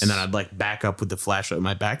spot. Yes. and then I'd like back up with the flashlight with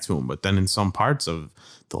my back to them. But then in some parts of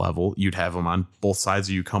the level, you'd have them on both sides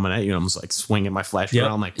of you coming at you, and I'm just like swinging my flashlight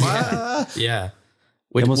around, like Yeah. Yeah.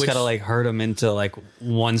 You almost gotta like hurt them into like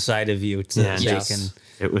one side of you so Yeah, that yes. they can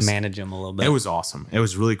it was manage them a little bit. It was awesome. It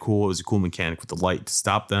was really cool. It was a cool mechanic with the light to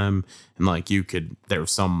stop them. And like there were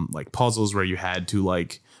some like puzzles where you had to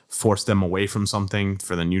like force them away from something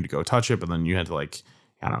for then you to go touch it. But then you had to like,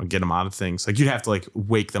 I don't know, get them out of things. Like you'd have to like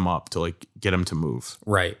wake them up to like get them to move.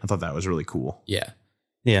 Right. I thought that was really cool. Yeah.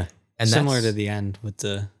 yeah, And similar that's- to the end with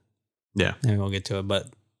the. Yeah. Maybe we'll get to it, but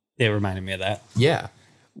it reminded me of that. Yeah.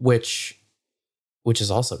 Which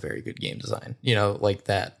is also very good game design. You know, like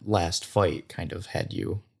that last fight kind of had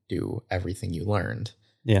you do everything you learned.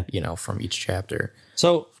 Yeah. You know, from each chapter.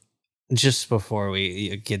 So, just before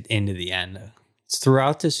we get into the end,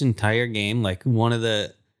 throughout this entire game, like one of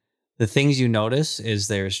the things you notice is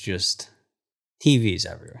there's just TVs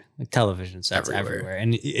everywhere, like television sets everywhere.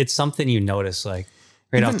 And it's something you notice like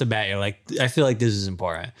right off the bat. You're like, I feel like this is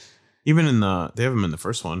important. Even they have them in the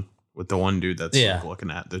first one with the one dude that's like,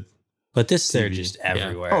 looking at the. But this, they're TV. just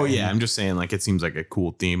everywhere. Oh yeah, I'm just saying like it seems like a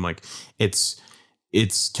cool theme. Like it's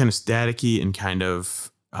kind of staticky and kind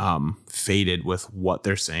of faded with what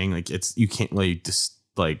they're saying. Like you can't really just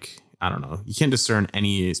like I don't know. You can't discern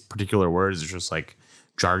any particular words. It's just like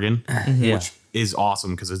jargon, which is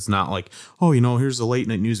awesome because it's not like here's the late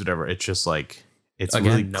night news, whatever. It's just like it's Again,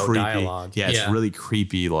 really no creepy. dialogue. Yeah, it's really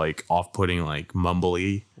creepy, like off-putting, like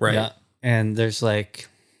mumbly. Right. Yeah. And there's like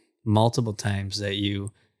multiple times that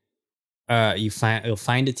you'll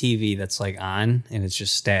find a TV that's like on and it's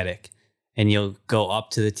just static, and you'll go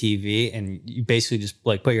up to the TV and you basically just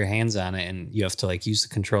like put your hands on it and you have to like use the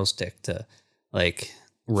control stick to like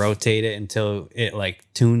rotate it until it like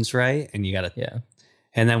tunes right, and you gotta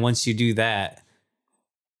and then once you do that,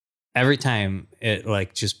 every time it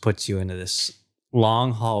like just puts you into this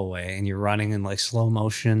long hallway and you're running in like slow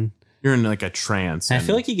motion. You're in like a trance. And I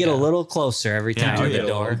feel like you get a little closer every time you to do the get a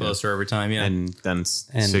door. Closer every time. Yeah. and then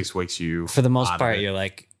Six wakes you. For the most out of part, it. you're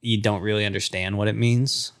like, you don't really understand what it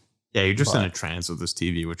means. Yeah, you're just in a trance with this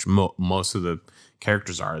TV, which most of the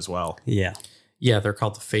characters are as well. Yeah. Yeah, they're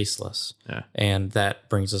called the Faceless. Yeah. And that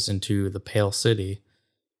brings us into the Pale City,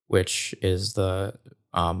 which is the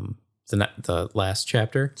last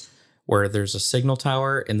chapter, where there's a signal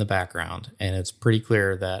tower in the background, and it's pretty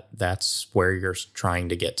clear that that's where you're trying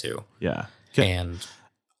to get to. Yeah. And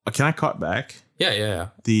Can I cut back? yeah.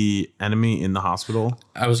 The enemy in the hospital.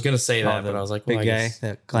 I was gonna say that, but I was like, well, big I guy guess-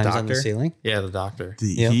 that climbs on the doctor? ceiling. Yeah, the doctor.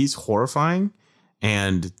 He's horrifying,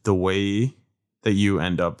 and the way that you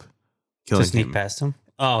end up killing To sneak him past him.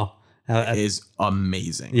 Oh, is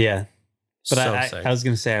amazing. yeah. But So I sick. was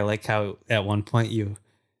gonna say, I like how at one point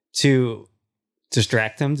to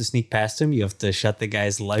distract him, to sneak past him, you have to shut the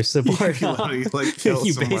guy's life support You off. literally, like, kill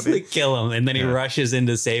You somebody. basically kill him, and then he Yeah. rushes in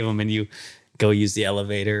to save him, and you go use the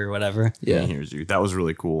elevator or whatever. And he hears you. That was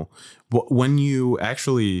really cool. When you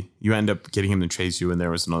end up getting him to chase you, and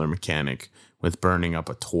there was another mechanic with burning up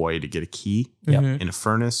a toy to get a key in a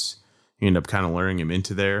furnace. You end up kind of luring him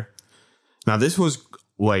into there. Now, this was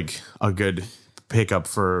like a good pickup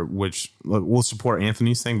for which we'll support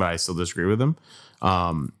Anthony's thing, but I still disagree with him.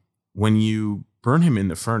 When you burn him in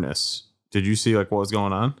the furnace, did you see like what was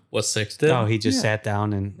going on? What Six did? Oh, he just sat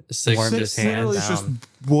down and Six- warmed his Six hands. Literally just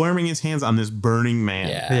warming his hands on this burning man.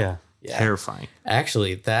 Yeah. Yeah. Terrifying.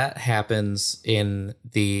 Actually, that happens in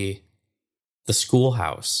the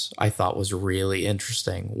schoolhouse. I thought was really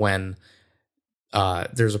interesting when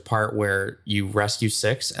there's a part where you rescue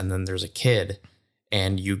Six, and then there's a kid,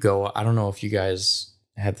 and you go. I don't know if you guys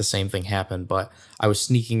had the same thing happen, but I was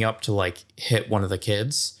sneaking up to like hit one of the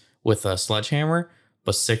kids with a sledgehammer,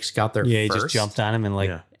 but 6 got there he first. just jumped on him and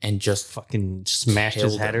like and just fucking smashed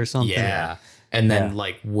his head or something. Yeah. And then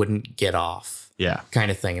like wouldn't get off. Yeah. Kind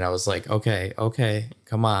of thing. And I was like, okay,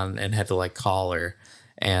 come on. And had to like call her.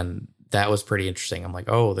 And that was pretty interesting. I'm like,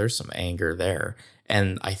 oh, there's some anger there.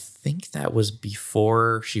 And I think that was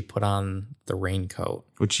before she put on the raincoat.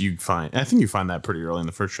 Which you find, I think you find that pretty early in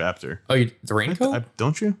the first chapter. Oh, the raincoat?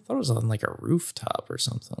 Don't you? I thought it was on like a rooftop or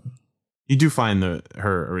something. You do find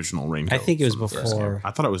her original raincoat. I think it was before.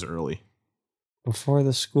 I thought it was early. Before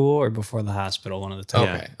the school or before the hospital, one of the two.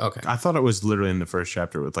 Okay. I thought it was literally in the first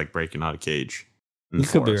chapter with like breaking out a cage. You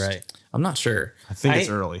could be right. I'm not sure. I think it's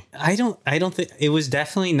early. I don't think it was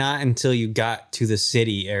definitely not until you got to the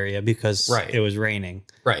city area because it was raining.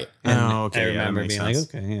 Right. And okay. I remember being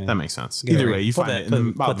sense. like, okay, yeah. That makes sense. Either way, you put find that,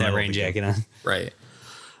 it. put that rain jacket on. Right.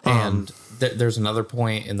 And there's another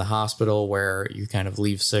point in the hospital where you kind of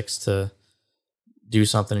leave 6 to do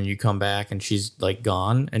something and you come back and she's like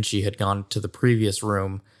gone, and she had gone to the previous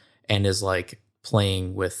room and is like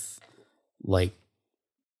playing with like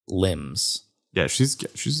limbs. Yeah, she's a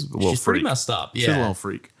little freak. Pretty messed up. Yeah. She's a little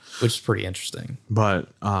freak. Which is pretty interesting. But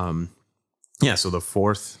yeah, so the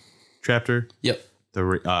 4th chapter. Yep.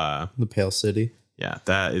 The Pale City. Yeah,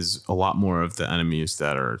 that is a lot more of the enemies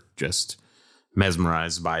that are just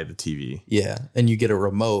mesmerized by the TV. Yeah, and you get a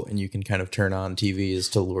remote and you can kind of turn on TVs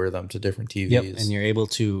to lure them to different TVs. Yep, and you're able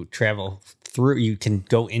to travel through. You can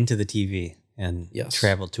go into the TV and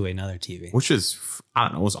travel to another TV, which is, I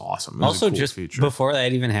don't know, it was awesome. It was also, a cool just feature. Before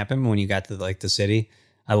that even happened, when you got to like the city,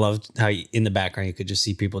 I loved how in the background you could just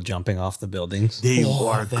see people jumping off the buildings. They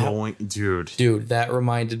are going, dude. That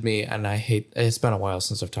reminded me, and it's been a while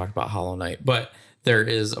since I've talked about Hollow Knight, but there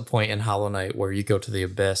is a point in Hollow Knight where you go to the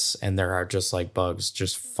abyss and there are just like bugs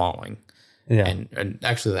just falling. Yeah. And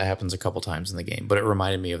actually that happens a couple times in the game, but it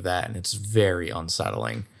reminded me of that, and it's very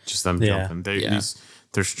unsettling. Just them jumping.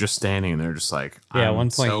 They're just standing and they're just like, at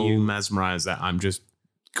one point so mesmerized that I'm just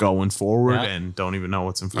going forward and don't even know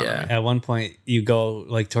what's in front of me. At one point you go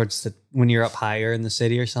like towards when you're up higher in the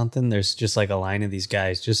city or something, there's just like a line of these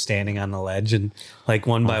guys just standing on the ledge, and like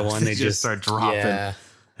one by one they just start dropping. Yeah.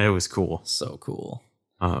 It was cool. So cool.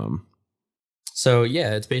 So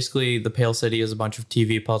yeah, it's basically the Pale City is a bunch of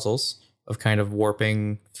TV puzzles of kind of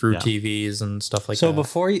warping through TVs and stuff like that. So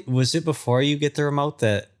before you get the remote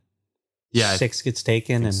that 6 gets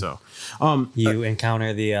taken and so you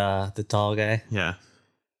encounter the tall guy? Yeah.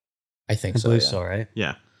 I think so. I believe so, right?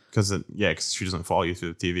 Yeah. Because she doesn't follow you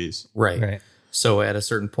through the TVs. Right. So at a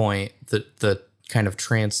certain point, the kind of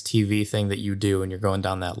trance TV thing that you do and you're going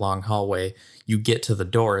down that long hallway, you get to the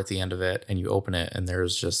door at the end of it and you open it and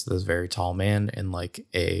there's just this very tall man in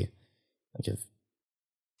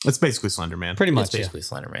it's basically Slender Man. Pretty much. It's basically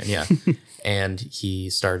Slender Man, yeah. And he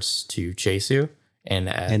starts to chase you. And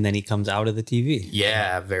then he comes out of the TV.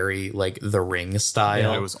 Yeah, very like The Ring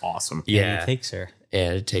style. Yeah, it was awesome. Yeah. And he takes her.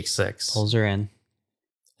 And it takes 6. Pulls her in.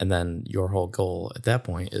 And then your whole goal at that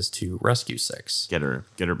point is to rescue 6. Get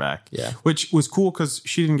her back. Yeah. Which was cool because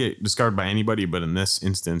she didn't get discovered by anybody, but in this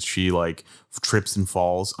instance, she like trips and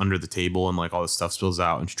falls under the table and like all this stuff spills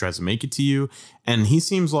out and she tries to make it to you. And he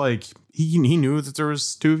seems like he knew that there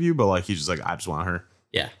was 2 of you, but like he's just like, I just want her.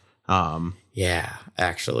 Yeah. Yeah,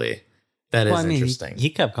 actually. That is interesting. He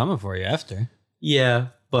kept coming for you after. Yeah,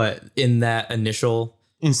 but in that initial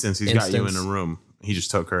instance, he's got you in a room. He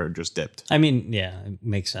just took her and just dipped. I mean, yeah, it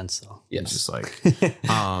makes sense though. Yeah, it's just like,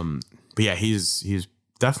 but yeah, he's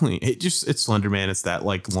definitely it's Slender Man. It's that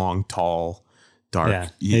like long, tall, dark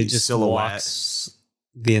he just silhouette. Walks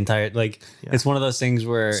the entire it's one of those things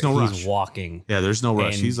where he's walking. Yeah, there's no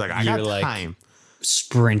rush. He's like, I got time.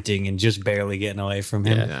 Sprinting and just barely getting away from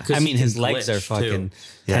him. Yeah. I mean, his legs are fucking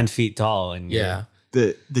 10 feet tall, and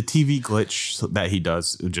the TV glitch that he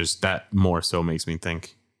does just that more so makes me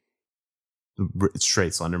think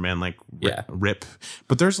straight Slender Man, like rip.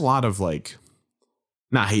 But there's a lot of like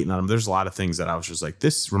not hating on him. There's a lot of things that I was just like,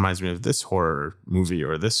 this reminds me of this horror movie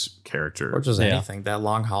or this character or just anything. That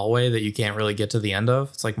long hallway that you can't really get to the end of.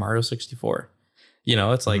 It's like Mario 64.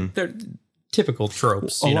 It's like they're typical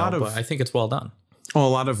tropes. But I think it's well done. Well, a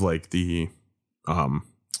lot of like the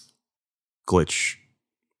glitch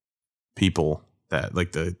people that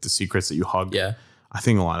like the secrets that you hug. Yeah. I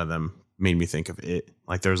think a lot of them made me think of it.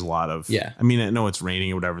 Like there's a lot of I mean, I know it's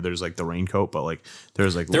raining or whatever. There's like the raincoat, but like there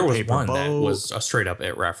was one boat. That was a straight up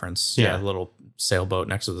It reference. Yeah, a little sailboat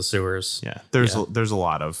next to the sewers. Yeah. There's a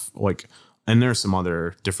lot of like, and there's some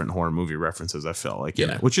other different horror movie references I felt like,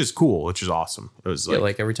 which is cool, which is awesome. It was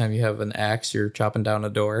like every time you have an axe, you're chopping down a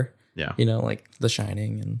door. Yeah. Like The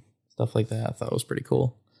Shining and stuff like that. I thought it was pretty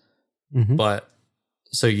cool. Mm-hmm. But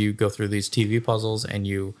so you go through these TV puzzles and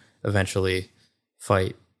you eventually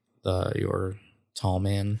fight your tall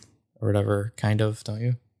man or whatever, kind of, don't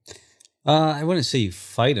you? I wouldn't say you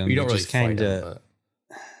fight him. You don't really just kind fight of.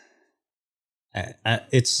 him,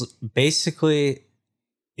 It's basically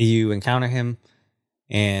you encounter him,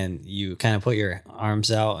 and you kind of put your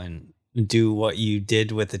arms out and do what you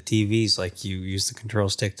did with the TVs. Like you use the control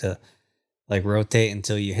stick to like rotate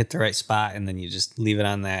until you hit the right spot, and then you just leave it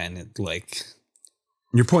on that, and it like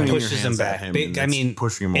you're pointing pushes your him hands back. at him. I mean,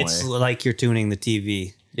 pushing him away. it's like you're tuning the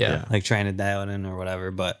TV, yeah. like trying to dial it in or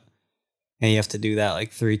whatever. But and you have to do that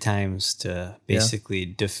like 3 times to basically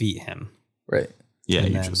defeat him. Right. Yeah, and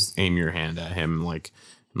you then- just aim your hand at him, and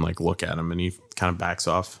look at him, and he kind of backs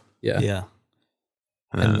off. Yeah. Yeah.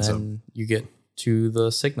 And And then, then you get to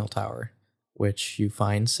the signal tower, which you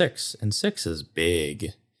find 6, and 6 is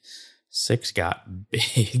big. 6 got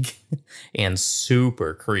big and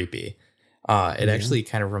super creepy. It actually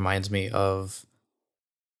kind of reminds me of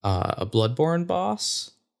a Bloodborne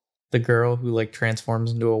boss, the girl who like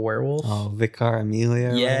transforms into a werewolf. Oh, Vicar Amelia.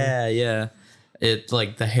 or whatever. Yeah. It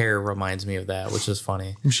like the hair reminds me of that, which is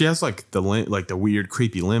funny. she has the weird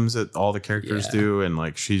creepy limbs that all the characters Yeah. do, and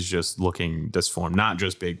like she's just looking disformed, not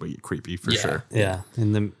just big but creepy for Yeah. sure. Yeah,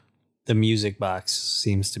 and the music box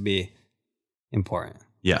seems to be important.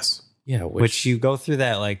 Yes. Yeah, Which you go through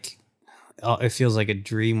that like it feels like a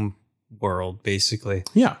dream world basically,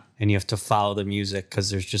 Yeah. and you have to follow the music because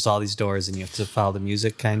there's just all these doors, and you have to follow the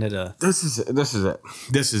music kind of to. This is it.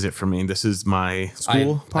 This is it for me. This is my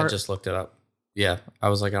school I part. just looked it up. Yeah, I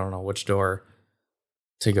was like, I don't know which door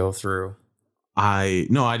to go through. I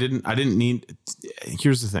didn't need.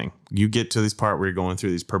 Here's the thing: you get to this part where you're going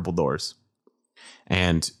through these purple doors,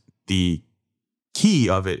 and the key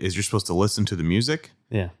of it is you're supposed to listen to the music,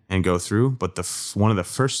 and go through. But one of the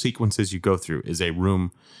first sequences you go through is a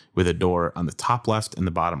room with a door on the top left and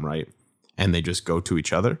the bottom right, and they just go to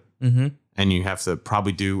each other. Mm-hmm. And you have to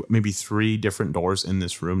probably do maybe 3 different doors in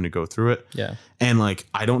this room to go through it. Yeah. And like,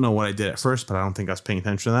 I don't know what I did at first, but I don't think I was paying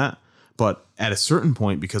attention to that. But at a certain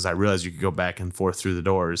point, because I realized you could go back and forth through the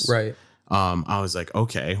doors, Right. I was like,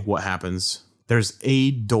 okay, what happens? There's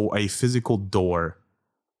a physical door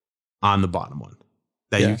on the bottom one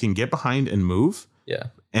that you can get behind and move. Yeah.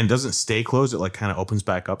 And it doesn't stay closed. It like kind of opens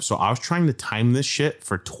back up. So I was trying to time this shit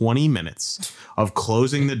for 20 minutes of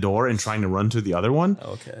closing the door and trying to run to the other one.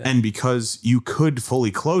 Okay. And because you could fully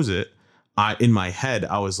close it, in my head,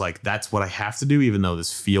 I was like, that's what I have to do, even though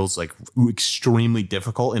this feels like extremely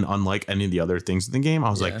difficult and unlike any of the other things in the game. I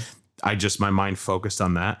was like, my mind focused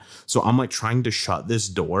on that. So I'm like trying to shut this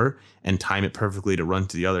door and time it perfectly to run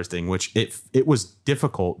to the other thing, which it was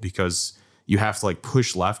difficult because you have to like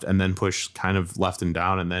push left and then push kind of left and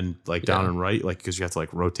down and then like down and right, like because you have to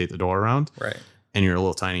like rotate the door around. Right. And you're a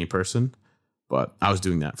little tiny person. But I was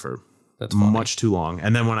doing that for That's funny. much too long.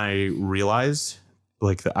 And then when I realized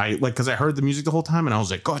because I heard the music the whole time and I was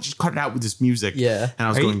like, God, just cut it out with this music. Yeah. And I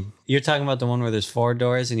was You're talking about the one where there's 4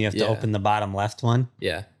 doors and you have to open the bottom left one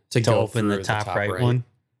Yeah. to go open the through top right one.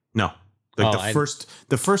 no,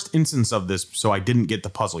 the first instance of this. So I didn't get the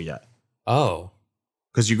puzzle yet. Oh.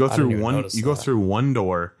 Because you go I didn't through even one, notice you go that. through one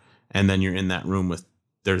door and then you're in that room with,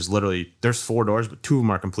 there's 4 doors, but 2 of them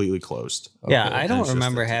are completely closed. Yeah, Okay. I And don't it's just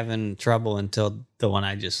remember the- having trouble until the one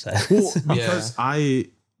I just said. Well, because I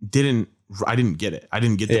didn't get it. I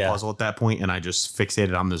didn't get the Yeah. puzzle at that point, and I just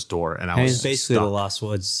fixated on this door, and I And was it's basically stuck. the Lost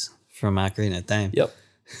Woods from Ocarina of Time. Yep.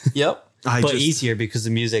 Yep. But easier because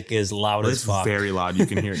the music is loud as It's fuck. very loud. You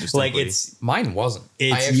can hear it distinctly. Like it's Mine wasn't. I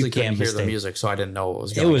It's- actually you couldn't can't hear the mistake. music, so I didn't know what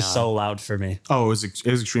was it going on. was so loud for me. it was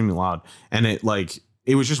extremely loud, and it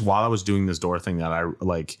was just while I was doing this door thing that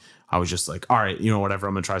I was just like, all right, whatever,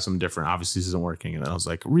 I'm gonna try something different. Obviously, this isn't working, and then I was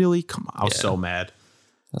like, really, come on, I was so mad.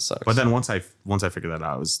 That sucks. But then once I figured that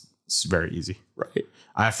out, it's very easy. right.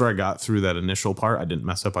 After I got through that initial part, I didn't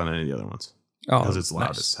mess up on any of the other ones Oh, because it's loud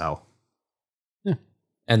nice. as hell.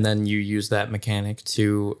 And then you use that mechanic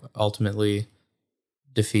to ultimately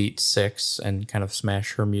defeat 6 and kind of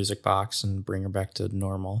smash her music box and bring her back to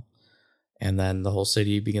normal. And then the whole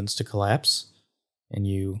city begins to collapse, and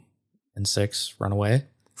you and 6 run away.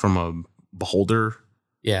 From a beholder,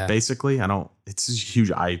 Yeah. basically. It's a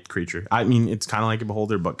huge eye creature. I mean, it's kind of like a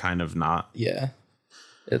beholder, but kind of not. Yeah.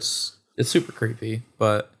 It's super creepy,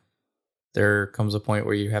 but there comes a point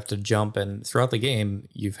where you have to jump, and throughout the game,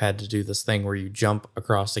 you've had to do this thing where you jump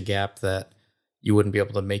across a gap that you wouldn't be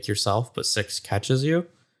able to make yourself, but 6 catches you.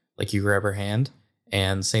 Like you grab her hand,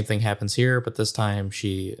 and same thing happens here, but this time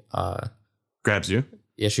she Grabs you.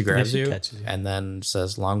 she grabs she you catches you. and then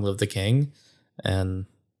says, "Long live the king," and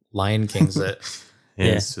Lion King's it.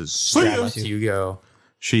 And says, Grabs you go.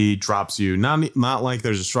 She drops you. Not like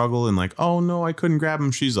there's a struggle and like, oh no, I couldn't grab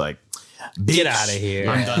him. She's like, get out of here.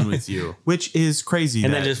 I'm done with you. Which is crazy.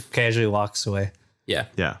 And then just casually walks away. Yeah.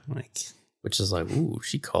 Yeah. Like, which is like, ooh,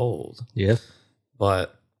 she cold. Yeah.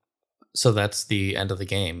 But so that's the end of the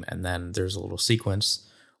game. And then there's a little sequence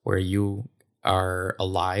where you are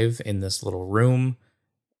alive in this little room.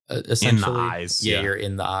 Essentially. In the eyes. Yeah, you're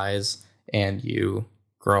in the eyes. And you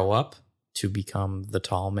grow up to become the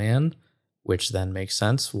tall man, which then makes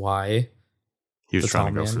sense why he was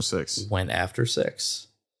trying to go for 6. Went after 6.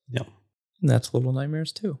 Yep. And that's Little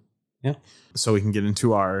Nightmares 2. Yeah. So we can get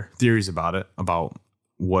into our theories about it, about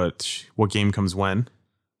what game comes when.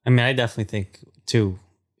 I mean, I definitely think 2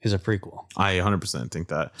 is a prequel. I 100% think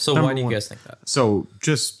that. So why do you guys think that? So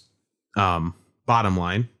just bottom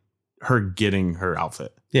line, her getting her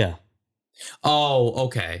outfit. Yeah. Oh,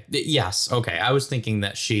 okay. Yes. Okay. I was thinking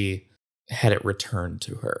that she had it returned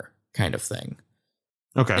to her kind of thing.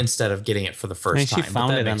 Okay. Instead of getting it for the first time. She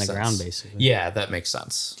found it on the ground, basically. Yeah, that makes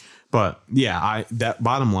sense. But yeah, that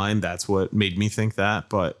bottom line, that's what made me think that.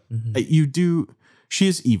 But Mm-hmm. She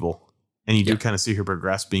is evil. And you do kind of see her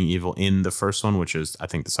progress being evil in the first one, which is, I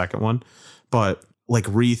think, the second one. But like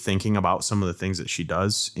rethinking about some of the things that she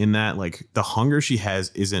does in that, like the hunger she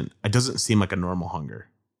has it doesn't seem like a normal hunger.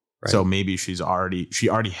 Right. So maybe she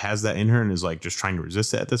already has that in her and is like just trying to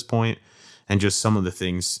resist it at this point. And just some of the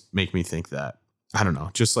things make me think that, I don't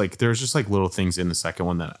know, just like there's just like little things in the second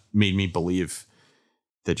one that made me believe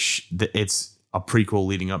that it's a prequel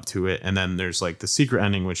leading up to it. And then there's like the secret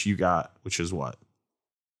ending, which you got, which is what?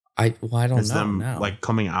 I don't know. Them now. Like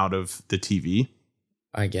coming out of the TV.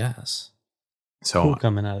 I guess. So who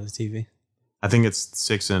coming out of the TV? I think it's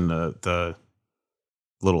 6 and the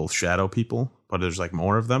little shadow people, but there's like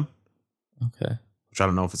more of them. Okay. Which I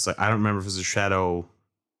don't know if it's like, I don't remember if it's a shadow.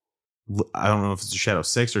 I don't know if it's a Shadow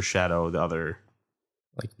 6 or Shadow the other.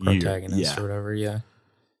 Like protagonist or whatever. Yeah.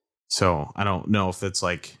 So I don't know if it's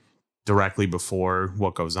like directly before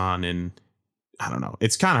what goes on in, I don't know.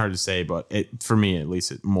 It's kind of hard to say, but for me, at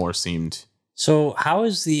least, it more seemed. So how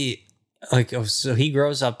is so he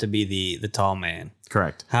grows up to be the tall man.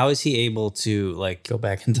 Correct. How is he able to like go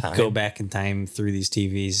back in time through these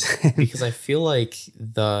TVs? Because I feel like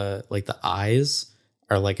the eyes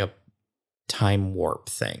are like a time warp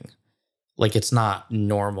thing. Like it's not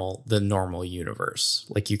the normal universe.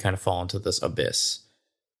 Like you kind of fall into this abyss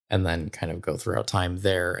and then kind of go throughout time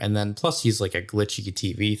there. And then plus he's like a glitchy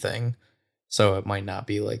TV thing. So it might not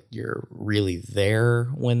be like you're really there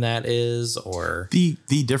when that is, or the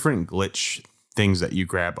different glitch things that you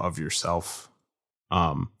grab of yourself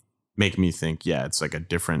make me think, it's like a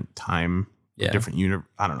different time, different universe.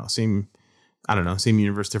 I don't know, same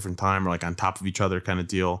universe, different time, or like on top of each other kind of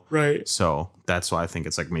deal. Right. So that's why I think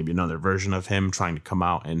it's like maybe another version of him trying to come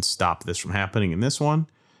out and stop this from happening in this one.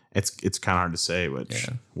 It's kind of hard to say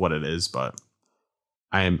what it is, but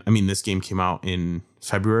I mean, this game came out in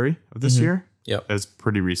February of this year. Yep. It's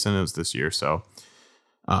pretty recent. It was this year. So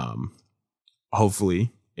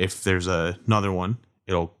hopefully if there's another one,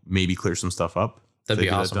 it'll maybe clear some stuff up. That'd be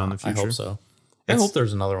awesome. I hope so. I hope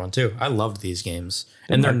there's another one too. I loved these games.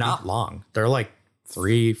 And they're not long. They're like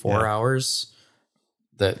 3-4 hours.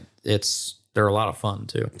 They're a lot of fun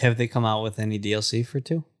too. Have they come out with any DLC for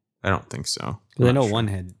 2? I don't think so. I know one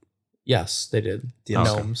had. Yes, they did. DLC.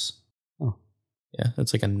 Gnomes. Yeah,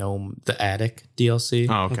 it's like a gnome, the attic DLC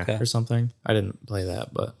or something. I didn't play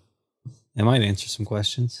that, but it might answer some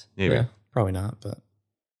questions. Maybe. Yeah, probably not, but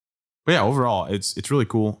yeah, overall, it's really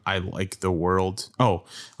cool. I like the world. Oh,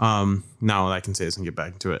 now I can say this and get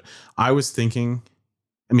back into it. I was thinking,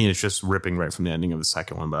 I mean, it's just ripping right from the ending of the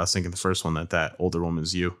second one, but I was thinking the first one that older woman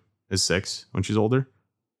is 6 when she's older,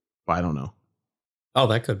 but I don't know. Oh,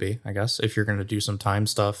 that could be, I guess, if you're going to do some time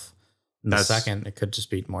stuff. In the second, it could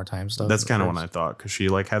just be more time stuff. That's kind of what I thought, because she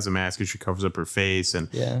like has a mask and she covers up her face, and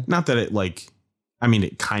not that it like, I mean,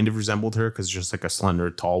 it kind of resembled her because it's just like a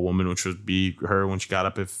slender, tall woman, which would be her when she got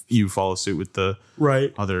up. If you follow suit with the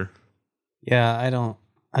other, I don't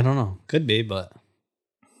know. Could be, but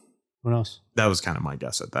who knows? That was kind of my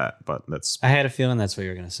guess at that, but I had a feeling that's what you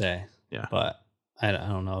were gonna say. Yeah, but I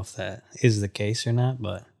don't know if that is the case or not.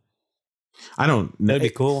 But I don't. That'd be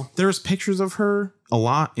cool. There's pictures of her a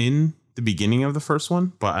lot in the beginning of the first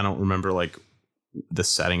one, but I don't remember like the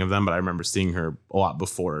setting of them. But I remember seeing her a lot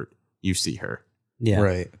before you see her. Yeah.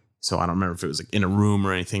 Right. So I don't remember if it was like in a room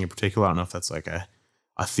or anything in particular. I don't know if that's like a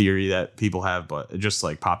theory that people have, but it just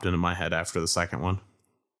like popped into my head after the second one.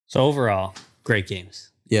 So overall, great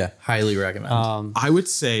games. Yeah. Highly recommend. I would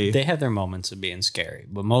say they have their moments of being scary,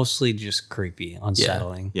 but mostly just creepy,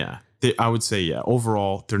 unsettling. Yeah. I would say, yeah,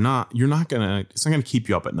 overall, it's not going to keep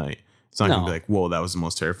you up at night. It's not going to be like, whoa, that was the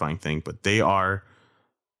most terrifying thing. But they are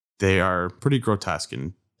pretty grotesque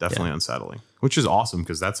and definitely unsettling, which is awesome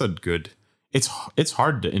because that's a good, it's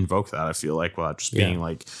hard to invoke that, I feel like, without just being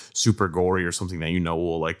like super gory or something that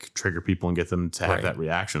will like trigger people and get them to have that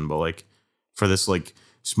reaction. But like for this like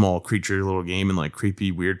small creature little game and like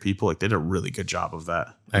creepy weird people, like they did a really good job of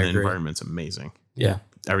that. And the environment's amazing. Yeah.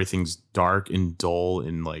 Everything's dark and dull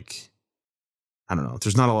and like, I don't know.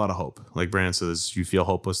 There's not a lot of hope. Like Brandon says, you feel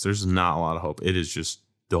hopeless. There's not a lot of hope. It is just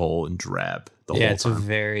dull and drab the whole time. It's a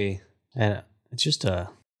very, it's just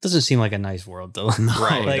doesn't seem like a nice world though. No,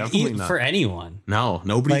 right. Like definitely not. For anyone. No,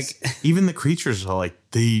 nobody's, even the creatures are like,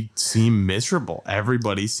 they seem miserable.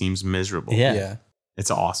 Everybody seems miserable. Yeah.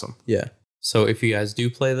 It's awesome. Yeah. So if you guys do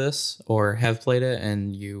play this or have played it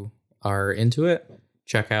and you are into it,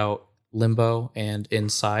 check out Limbo and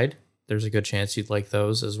Inside. There's a good chance you'd like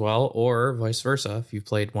those as well, or vice versa. If you've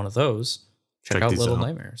played one of those, check out Little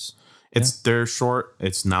Nightmares. They're short.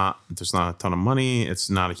 There's not a ton of money. It's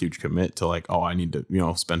not a huge commit to like, oh, I need to,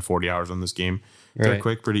 spend 40 hours on this game. They're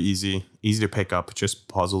quick, pretty easy to pick up, just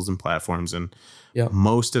puzzles and platforms. And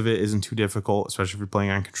most of it isn't too difficult, especially if you're playing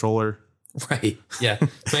on controller. Right. Yeah.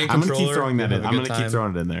 I'm going to keep throwing that in. I'm going to keep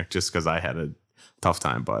throwing it in there just because I had a tough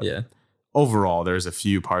time. But overall, there's a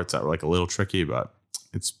few parts that were like a little tricky, but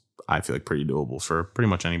it's, I feel like, pretty doable for pretty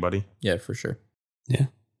much anybody. Yeah, for sure. Yeah,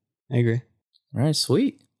 I agree. All right,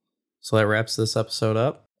 sweet. So that wraps this episode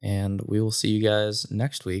up, and we will see you guys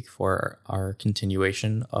next week for our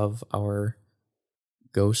continuation of our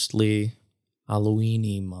ghostly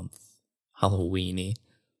Halloweeny month. Halloweeny.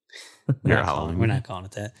 We're not calling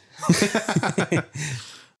it that.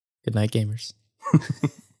 Good night, gamers.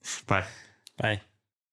 Bye. Bye.